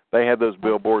that. They had those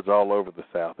billboards all over the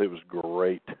South. It was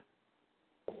great.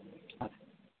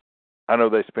 I know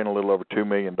they spent a little over $2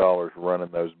 million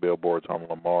running those billboards on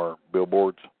Lamar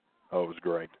billboards. Oh, it was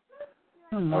great.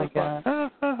 Oh, my God.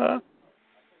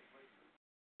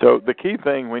 So the key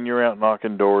thing when you're out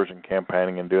knocking doors and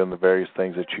campaigning and doing the various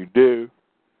things that you do,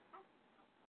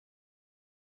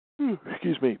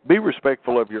 be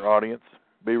respectful of your audience.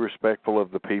 Be respectful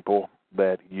of the people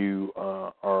that you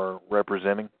are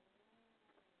representing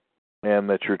and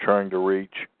that you're trying to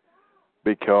reach,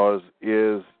 because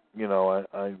if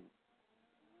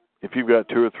you've got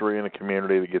 2 or 3 in a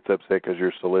community that gets upset because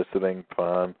you're soliciting,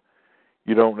 fine.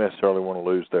 You don't necessarily want to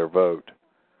lose their vote.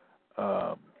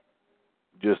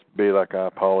 Just be like, I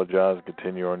apologize, and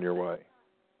continue on your way.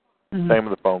 Mm-hmm. Same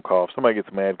with the phone call. If somebody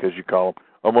gets mad because you call them,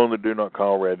 I'm on the do not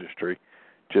call registry,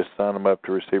 just sign them up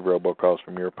to receive robocalls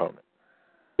from your opponent.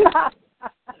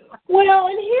 Well,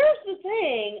 and here's the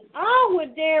thing. I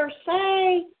would dare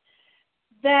say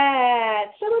that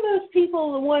some of those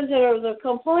people, the ones that are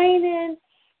complaining,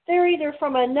 they're either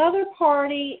from another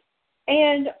party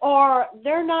or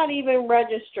they're not even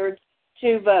registered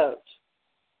to vote.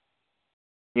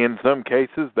 In some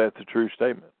cases, that's a true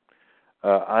statement.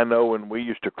 I know when we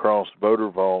used to cross voter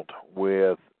vault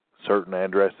with certain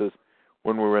addresses,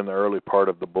 when we were in the early part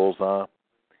of the bullseye,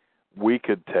 we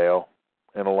could tell,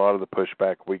 and a lot of the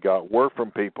pushback we got were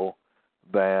from people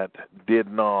that did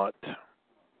not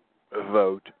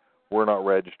vote, were not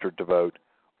registered to vote,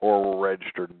 or were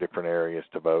registered in different areas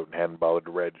to vote and hadn't bothered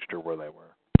to register where they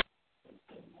were.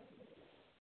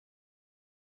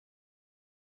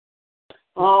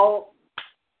 Oh,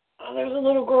 there's a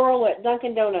little girl at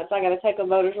Dunkin' Donuts. I got to take a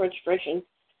voter's registration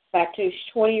back to.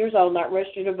 She's 20 years old, not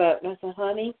registered to vote. And I said,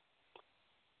 honey,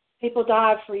 people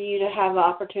died for you to have the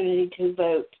opportunity to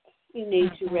vote. You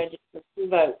need to register to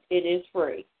vote. It is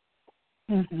free.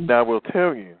 Mm-hmm. Now, I will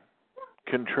tell you,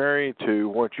 contrary to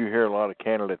what you hear a lot of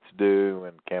candidates do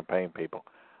and campaign people,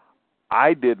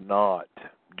 I did not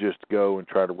just go and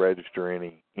try to register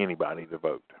anybody to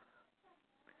vote.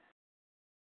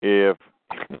 If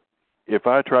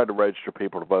I tried to register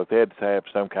people to vote, they had to have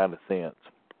some kind of sense.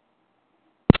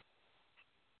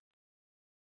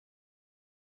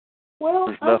 Well,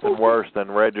 there's nothing worse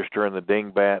than registering the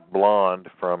dingbat blonde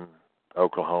from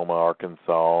Oklahoma,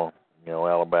 Arkansas,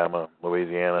 Alabama,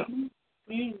 Louisiana.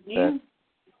 That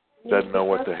doesn't know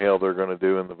what the hell they're going to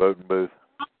do in the voting booth.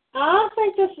 I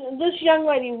think this young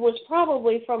lady was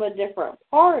probably from a different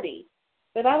party,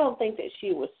 but I don't think that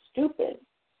she was stupid.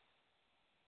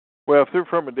 Well, if they're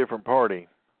from a different party,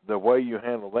 the way you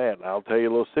handle that, I'll tell you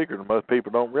a little secret, and most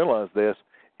people don't realize this,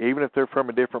 even if they're from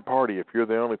a different party, if you're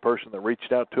the only person that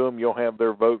reached out to them, you'll have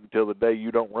their vote until the day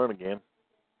you don't run again.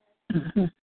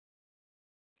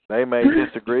 They may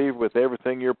disagree with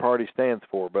everything your party stands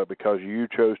for, but because you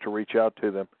chose to reach out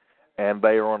to them and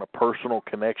they are on a personal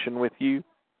connection with you,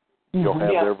 you'll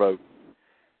have their vote.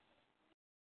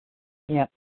 Yep.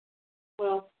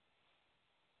 Well,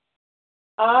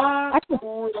 I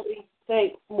really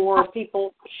think more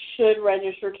people should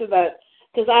register to vote,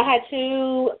 because I had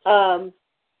two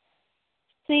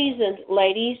seasoned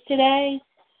ladies today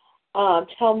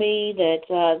tell me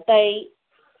that they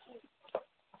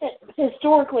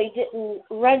historically didn't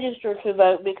register to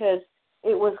vote because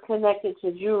it was connected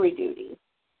to jury duty.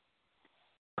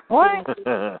 What?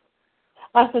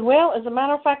 I said, well, as a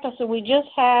matter of fact, we just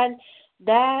had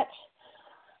that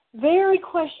very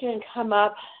question come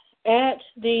up at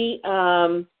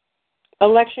the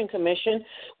election commission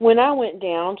when I went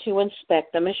down to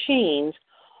inspect the machines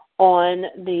on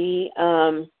the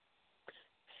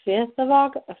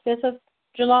 5th of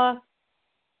July,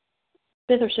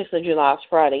 5th or 6th of July, it's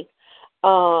Friday.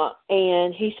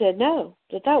 And he said, no,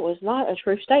 that was not a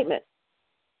true statement,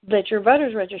 that your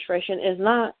voter's registration is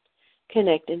not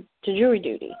connected to jury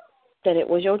duty, that it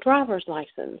was your driver's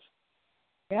license.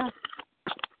 Yeah.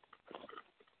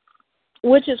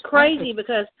 Which is crazy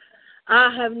because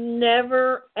I have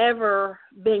never, ever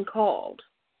been called.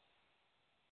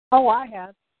 Oh, I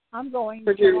have. I'm going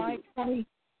July 26th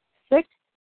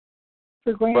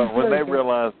for grand jury. But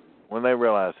when they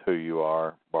realize who you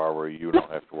are, Barbara, you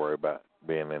don't have to worry about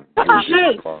being in.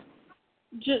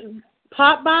 Just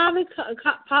pop by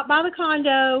the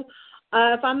condo.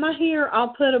 If I'm not here, I'll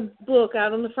put a book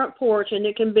out on the front porch, and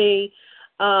it can be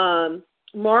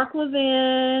Mark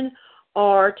Levin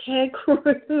or Ted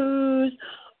Cruz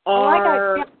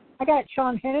or I got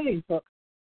Sean Hannity's book.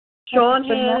 Sean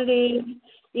Hannity.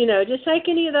 Just take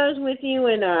any of those with you,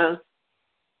 and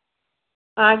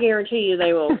I guarantee you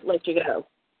they will let you go.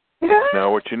 No,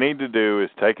 what you need to do is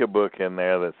take a book in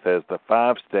there that says the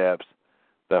 5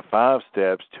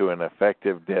 steps to an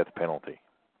effective death penalty.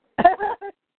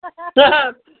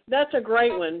 That's a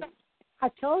great one. I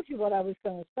told you what I was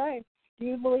going to say. Do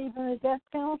you believe in the death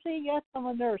penalty? Yes, I'm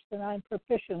a nurse, and I'm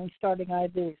proficient in starting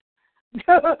IVs.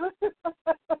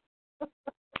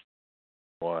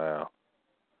 Wow.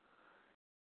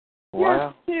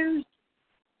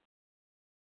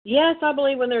 Yes, I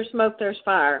believe when there's smoke, there's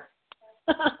fire.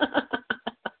 Yep.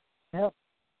 That's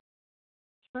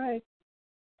right.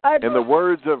 In the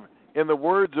words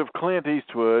of Clint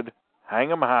Eastwood,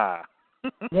 hang 'em high.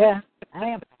 Yeah, I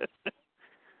am.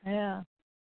 Yeah.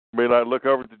 Be like, look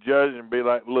over at the judge and be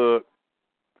like, look,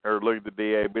 or look at the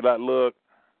DA, be like, look,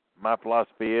 my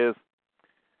philosophy is,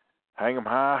 hang 'em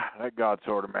high, let God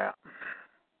sort 'em out.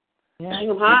 Yeah. Hang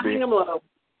 'em high, hang 'em low.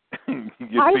 You'd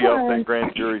be off that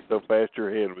grand jury so fast your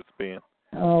head would spin.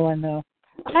 Oh, I know.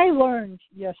 I learned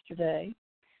yesterday.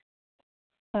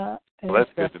 Well, that's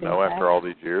good to know. After all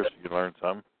these years, you learned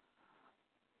something.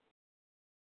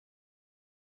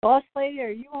 Boss lady, are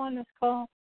you on this call?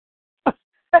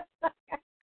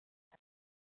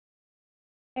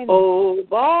 Anyway, oh,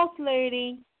 boss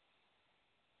lady.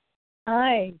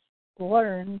 I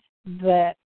learned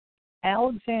that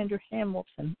Alexander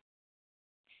Hamilton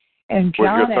and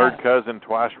John was your third Adams, cousin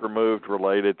twice removed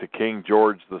related to King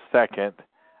George II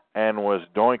and was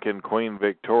doinking Queen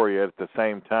Victoria at the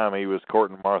same time he was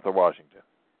courting Martha Washington?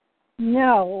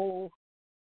 No.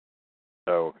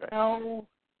 Oh, okay. No.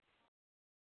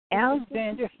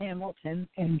 Alexander Hamilton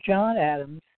and John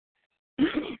Adams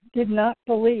did not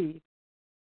believe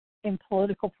in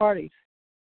political parties.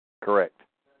 Correct.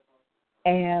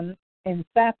 And in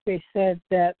fact, they said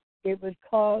that it would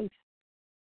cause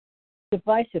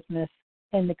divisiveness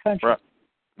in the country. Right.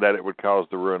 That it would cause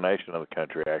the ruination of the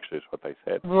country, actually, is what they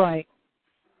said. Right.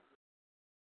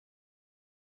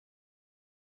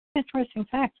 Interesting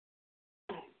fact.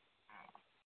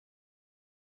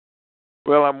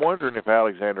 Well, I'm wondering if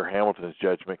Alexander Hamilton's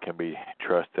judgment can be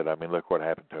trusted. I mean, look what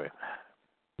happened to him.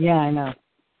 Yeah, I know.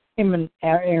 Him and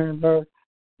Aaron Burr.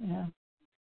 Yeah.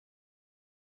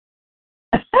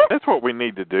 That's what we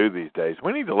need to do these days.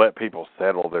 We need to let people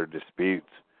settle their disputes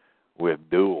with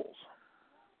duels.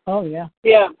 Oh, yeah.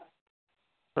 Yeah.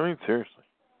 I mean, seriously.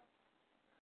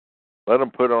 Let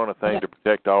them put on a thing to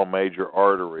protect all major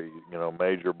arteries,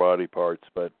 major body parts.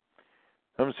 But,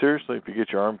 I mean, seriously, if you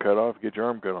get your arm cut off, get your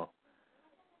arm cut off.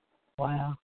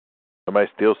 Wow. Somebody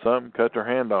steals something, cut their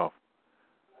hand off.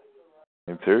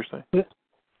 I mean, seriously.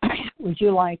 Would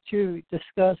you like to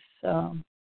discuss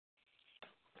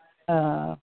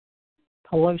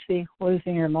Pelosi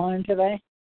losing her mind today?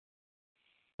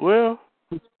 Well,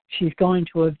 she's going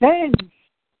to avenge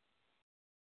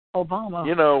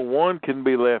Obama. One can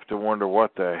be left to wonder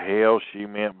what the hell she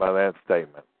meant by that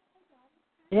statement.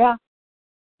 Yeah.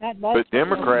 But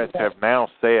Democrats have now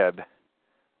said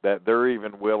that they're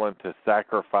even willing to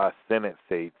sacrifice Senate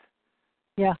seats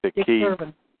to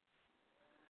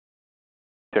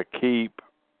keep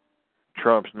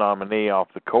Trump's nominee off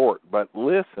the court. But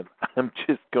listen, I'm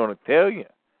just going to tell you,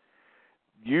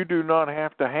 you do not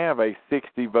have to have a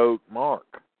 60-vote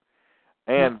mark.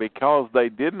 And because they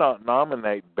did not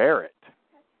nominate Barrett,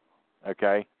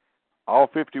 okay, all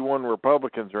 51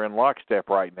 Republicans are in lockstep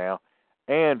right now,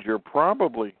 and you're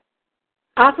probably...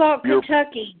 I thought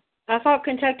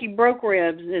Kentucky broke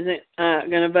ribs isn't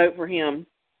going to vote for him.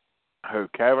 Who,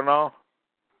 Kavanaugh?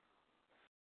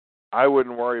 I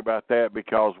wouldn't worry about that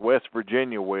because West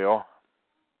Virginia will.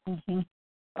 Mm-hmm.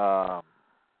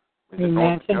 Is it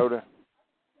North Dakota?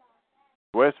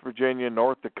 West Virginia,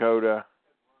 North Dakota.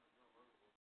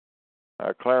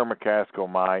 Claire McCaskill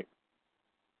might.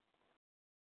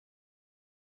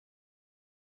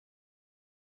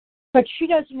 But she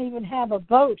doesn't even have a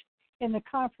vote in the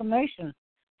confirmation.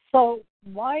 So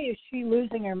why is she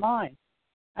losing her mind?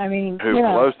 I mean, who,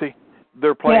 Pelosi?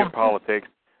 They're playing politics.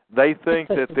 They think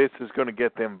that this is going to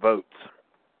get them votes.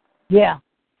 Yeah.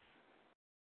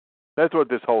 That's what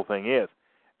this whole thing is.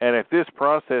 And if this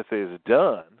process is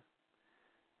done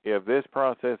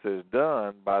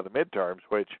by the midterms,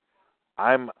 which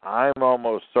I'm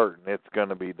almost certain it's going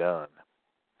to be done.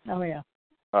 Oh, yeah.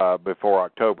 Before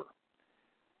October.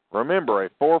 Remember, a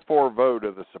 4-4 vote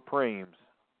of the Supremes,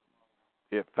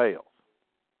 it fails.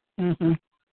 Mm-hmm.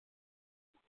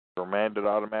 Remanded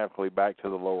automatically back to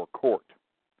the lower court.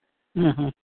 Mm-hmm.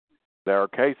 There are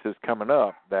cases coming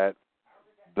up that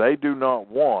they do not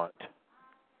want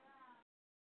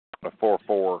a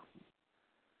 4-4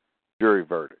 jury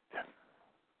verdict.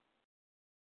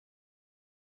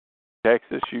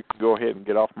 Texas, you can go ahead and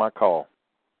get off my call.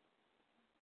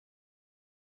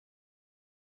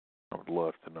 I would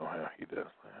love to know how he does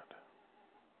that.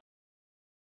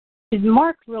 Did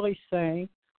Mark really say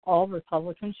all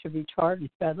Republicans should be tarred and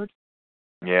feathered?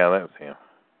 Yeah, that was him.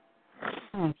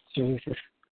 Oh, Jesus.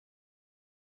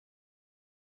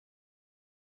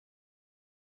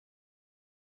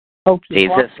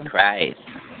 Jesus Christ.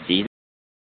 Jesus.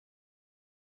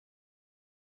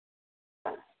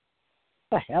 What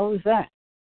the hell is that?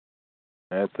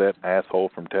 That's that asshole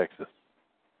from Texas.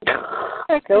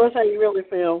 Tell us how you really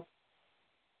feel.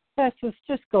 Texas,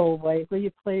 just go away, will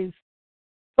you please?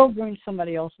 Go bring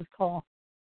somebody else's call.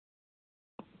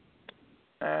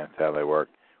 That's how they work.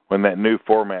 When that new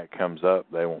format comes up,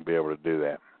 they won't be able to do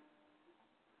that.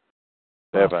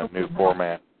 They have a new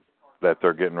format that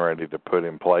they're getting ready to put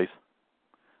in place.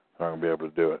 They're not going to be able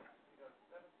to do it.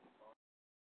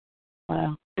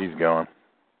 Wow. He's gone.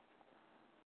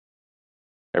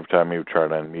 Every time he would try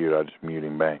to unmute, I just mute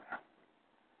him back.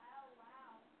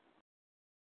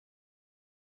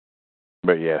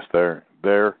 But yes, there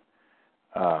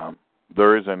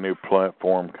is a new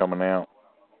platform coming out,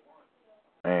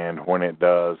 and when it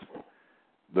does,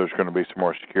 there's going to be some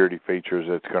more security features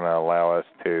that's going to allow us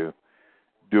to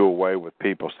do away with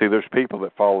people. See, there's people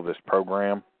that follow this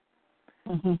program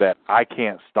that I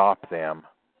can't stop them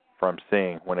from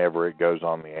seeing whenever it goes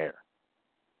on the air.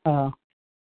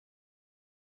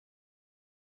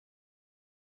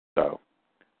 So,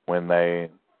 when the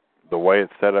way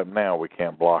it's set up now, we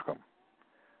can't block them.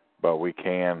 But we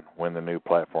can when the new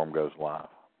platform goes live.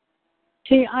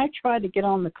 See, I tried to get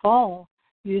on the call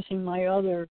using my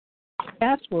other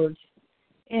passwords,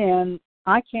 and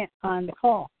I can't find the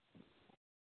call.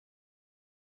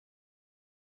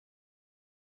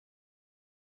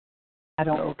 I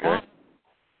don't know why.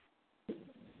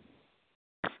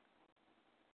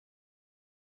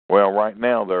 Well, right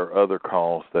now there are other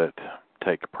calls that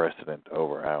take precedent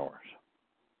over ours.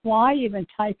 Well, I even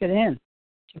type it in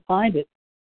to find it,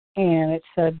 and it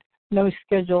said no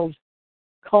scheduled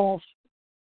calls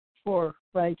for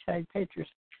RagTag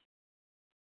Patriots.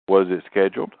 Was it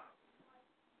scheduled?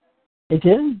 It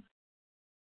did.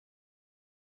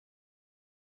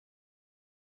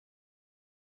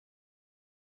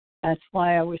 That's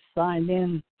why I was signed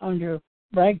in under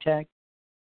RagTag.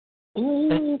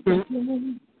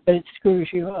 But it screws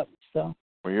you up, so.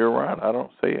 Well, you're right. I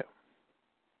don't see it.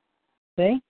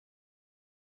 See?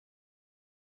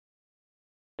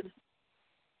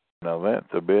 Now, that's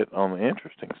a bit on the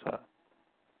interesting side.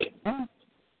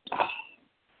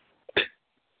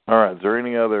 All right. Is there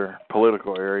any other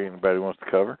political area anybody wants to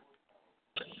cover?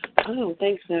 I don't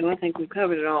think so. I think we've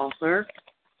covered it all, sir.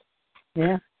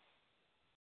 Yeah.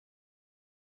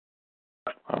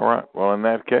 All right. Well, in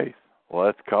that case,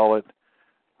 let's call it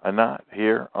a night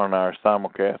here on our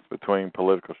simulcast between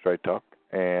Political Straight Talk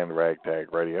and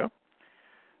RagTag Radio.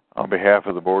 On behalf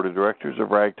of the Board of Directors of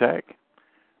RagTag,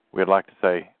 we'd like to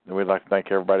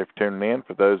thank everybody for tuning in.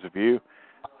 For those of you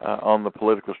on the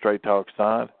Political Straight Talk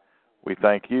side, we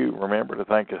thank you. Remember to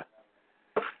thank a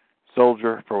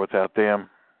soldier, for without them,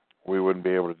 we wouldn't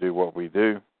be able to do what we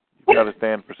do. You've got to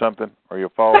stand for something or you'll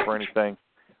fall for anything.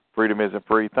 Freedom isn't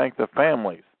free. Thank the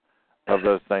families of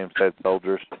those same said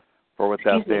soldiers, for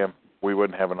without them, we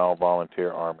wouldn't have an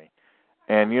all-volunteer army.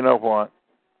 And you know what?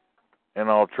 In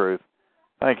all truth,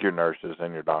 thank your nurses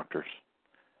and your doctors,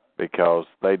 because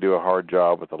they do a hard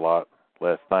job with a lot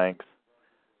less thanks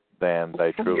than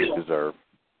they truly deserve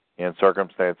in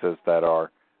circumstances that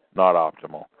are not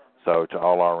optimal. So to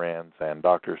all RNs and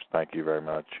doctors, thank you very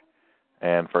much.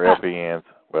 And for LPNs,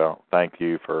 well, thank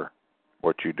you for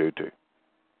what you do too.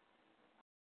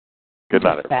 Good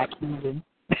night, everybody.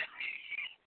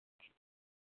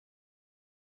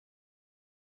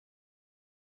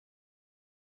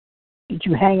 Did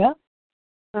you hang up?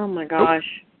 Oh, my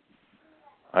gosh.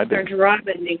 I did. They're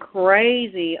driving me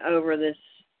crazy over this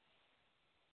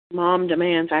mom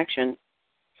demands action.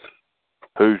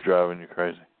 Who's driving you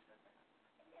crazy?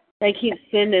 They keep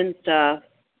sending stuff,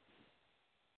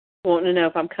 wanting to know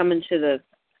if I'm coming to the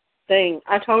thing.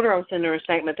 I told her I was sending her a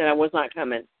statement that I was not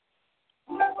coming.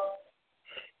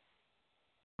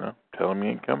 Well, tell them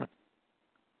you ain't coming.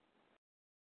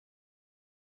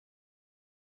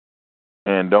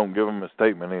 And don't give them a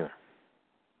statement either.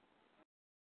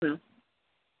 No.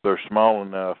 They're small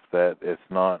enough that they're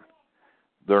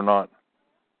not.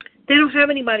 They don't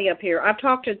have anybody up here. I've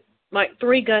talked to like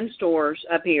 3 gun stores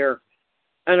up here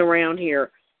and around here,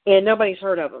 and nobody's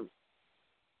heard of them.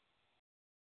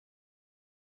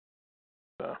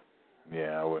 So,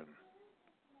 yeah, I wouldn't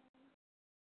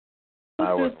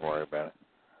worry about it.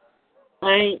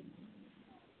 I ain't.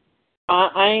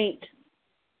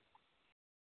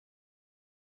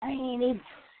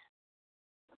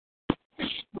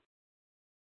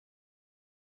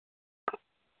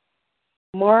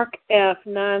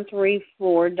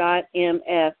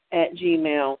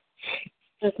 markf934.mf@gmail.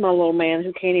 That's my little man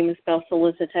who can't even spell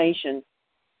solicitation.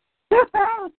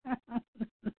 Oh,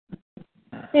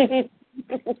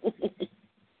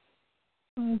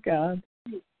 God.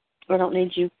 I don't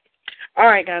need you. All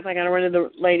right, guys, I got to run to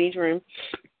the ladies' room.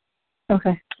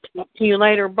 Okay. See you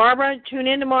later. Barbara, tune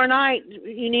in tomorrow night.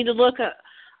 You need to look at,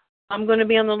 I'm going to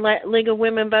be on the League of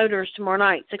Women Voters tomorrow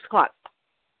night, 6 o'clock.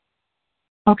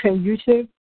 Okay, YouTube?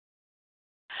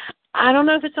 I don't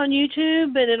know if it's on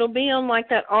YouTube, but it'll be on like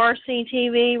that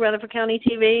RCTV, Rutherford County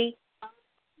TV.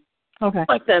 Okay.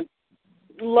 Like the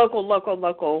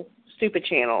local stupid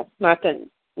channel, not the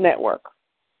network.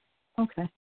 Okay.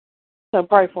 So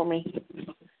pray for me.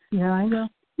 Yeah, I know.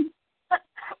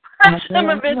 Some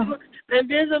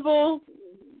invisible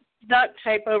duct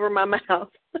tape over my mouth.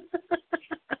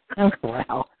 Oh,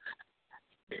 wow.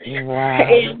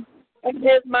 Wow. And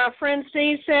as my friend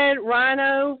Steve said,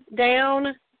 Rhino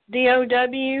down,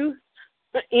 DOWN,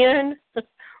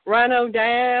 Rhino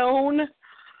down.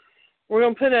 We're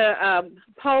going to put a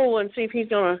poll and see if he's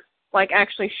going to, like,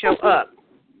 actually show up.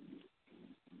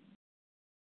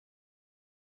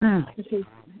 He's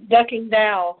ducking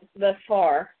down thus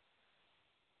far.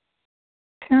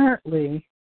 Apparently,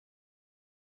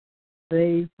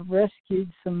 they've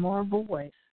rescued some more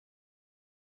boys.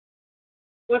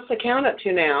 What's the count up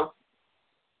to now?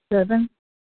 7.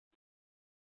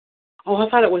 Oh, I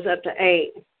thought it was up to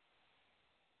 8.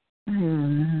 Let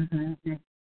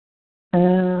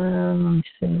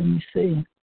me see.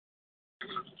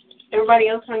 Everybody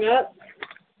else hung up?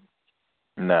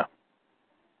 No.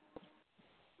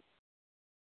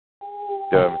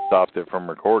 You haven't stopped it from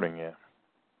recording yet.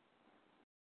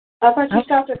 I thought you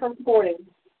stopped it from recording.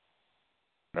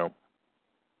 Nope.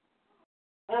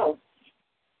 Oh.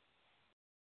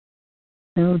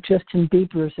 No, Justin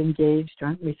Bieber's engaged.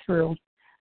 Aren't we thrilled?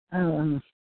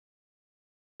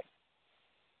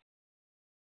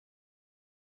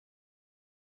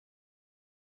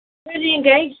 Who's he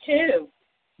engaged to?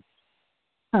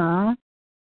 Huh?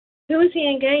 Who is he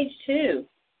engaged to?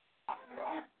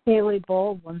 Haley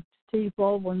Baldwin, Steve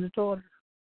Baldwin's daughter.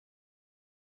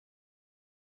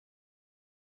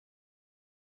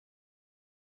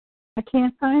 I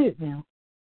can't find it now.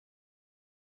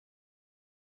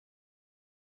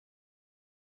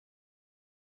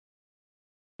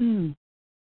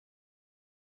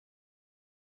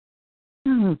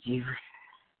 Oh, dear.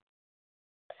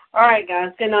 All right,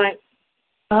 guys. Good night.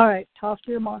 All right. Talk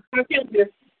to you tomorrow. Okay.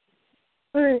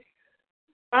 All right.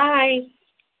 Bye.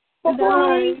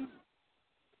 Bye.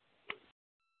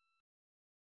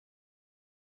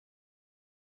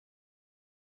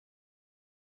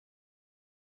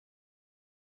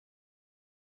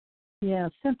 Yeah,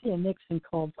 Cynthia Nixon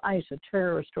called ICE a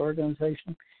terrorist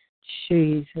organization.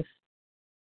 Jesus.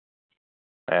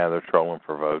 Yeah, they're trolling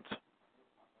for votes.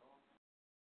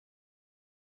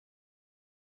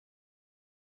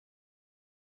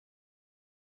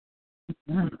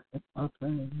 I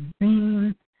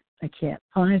can't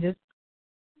find it.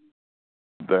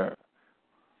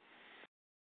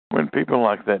 When people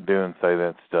like that do and say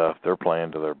that stuff, they're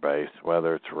playing to their base,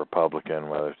 whether it's a Republican,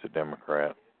 whether it's a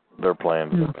Democrat. They're playing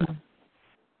to their base.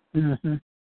 Mm-hmm.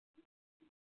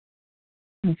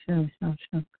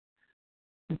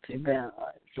 Let's see,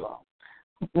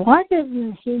 why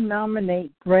didn't he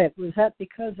nominate Brett? Was that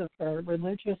because of her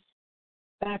religious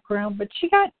background? But she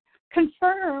got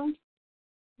confirmed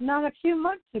not a few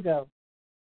months ago.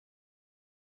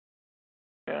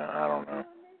 Yeah, I don't know.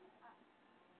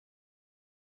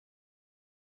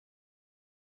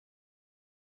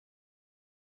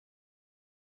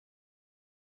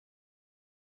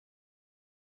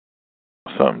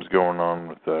 Something's going on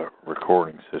with the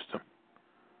recording system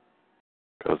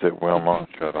because it will not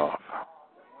shut off.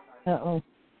 Uh-oh.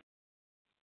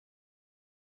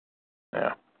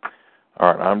 Yeah.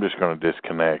 All right, I'm just going to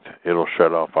disconnect. It'll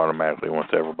shut off automatically once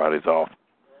everybody's off.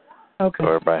 Okay. So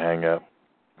everybody hang up.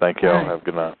 Thank you all. Have a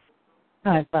good night.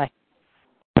 All right, bye.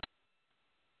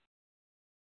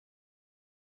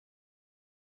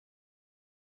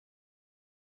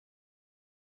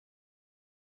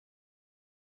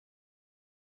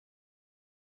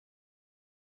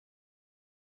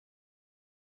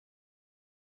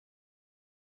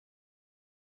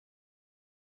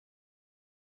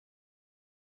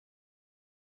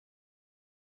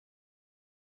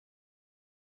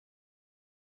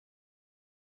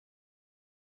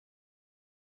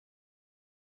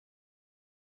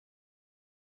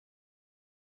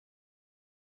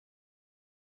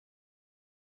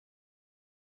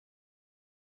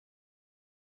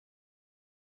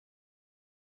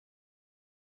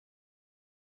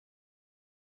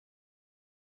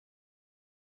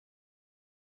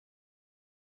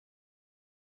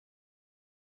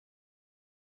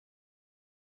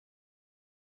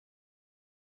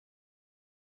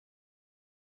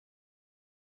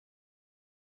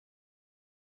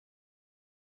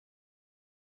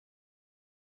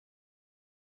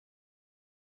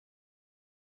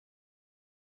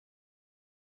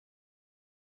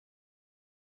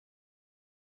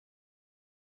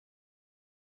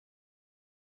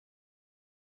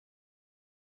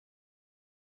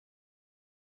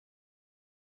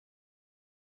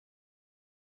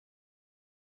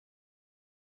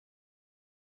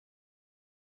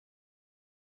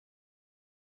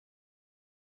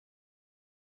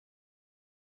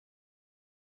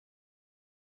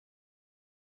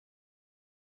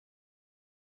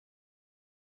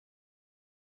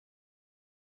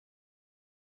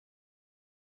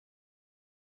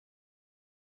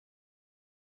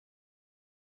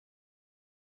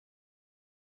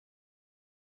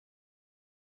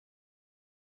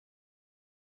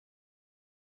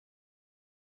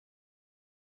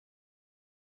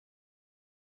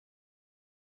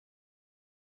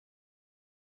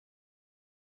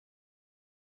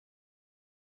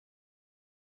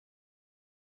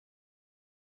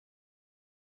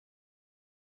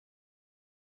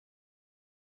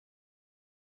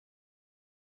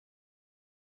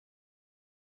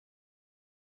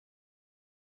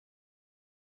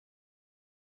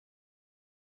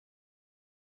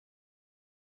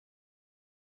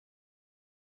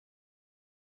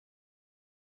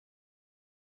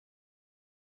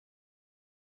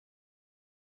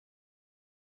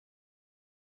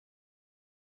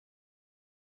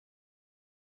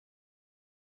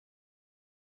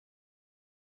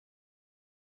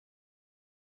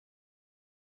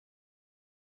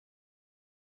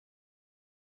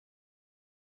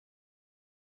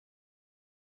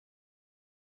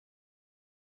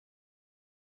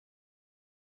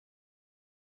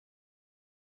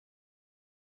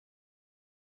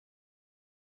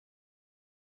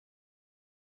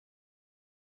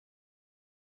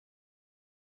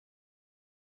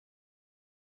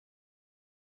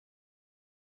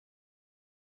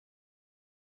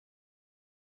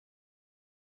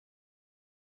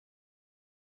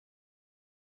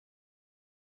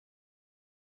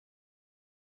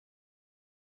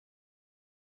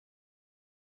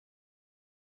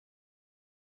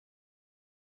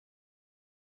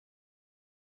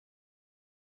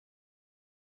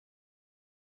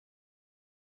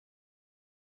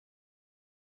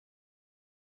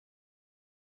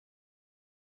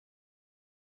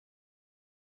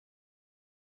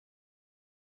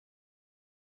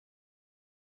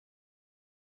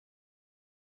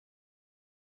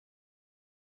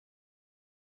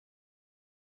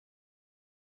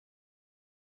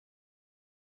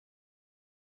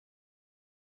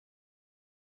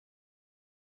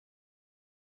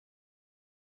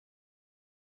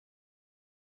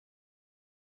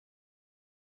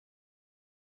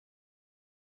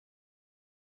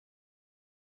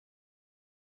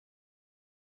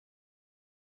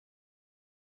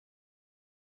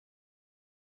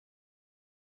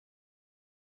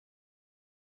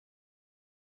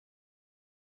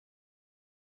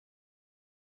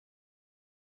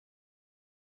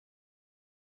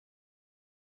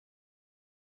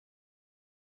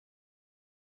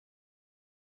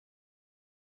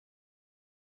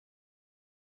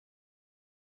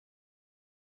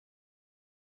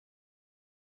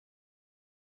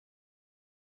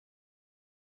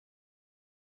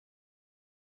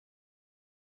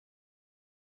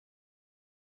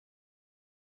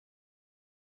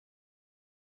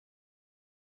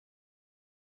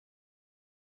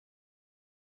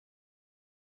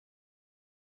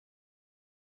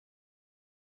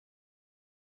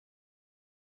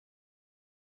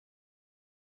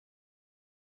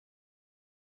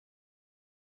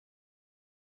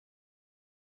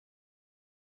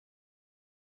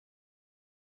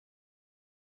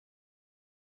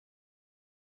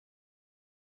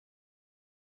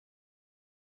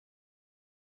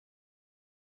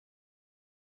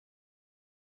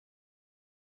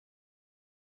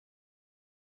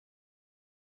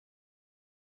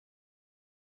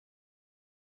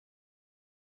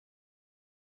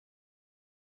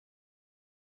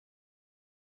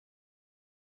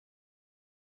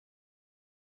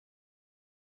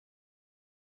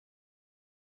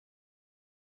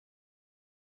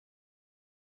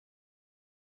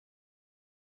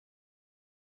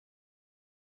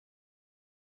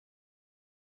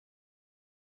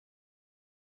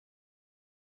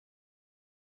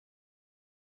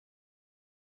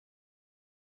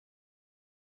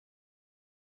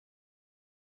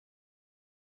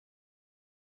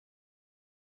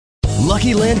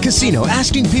 Lucky Land Casino,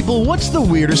 asking people, what's the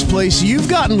weirdest place you've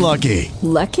gotten lucky?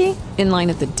 Lucky? In line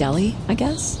at the deli, I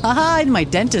guess? Aha, in my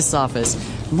dentist's office.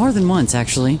 More than once,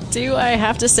 actually. Do I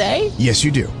have to say? Yes,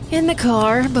 you do. In the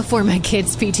car before my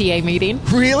kids' PTA meeting.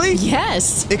 Really?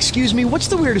 Yes. Excuse me, what's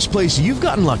the weirdest place you've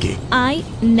gotten lucky? I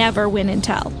never win and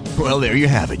tell. Well, there you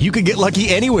have it. You can get lucky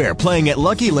anywhere, playing at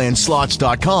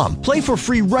LuckyLandSlots.com. Play for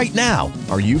free right now.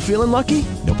 Are you feeling lucky?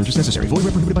 No purchase necessary. Void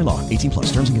where prohibited by law. 18+.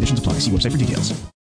 Terms and conditions apply. See website for details.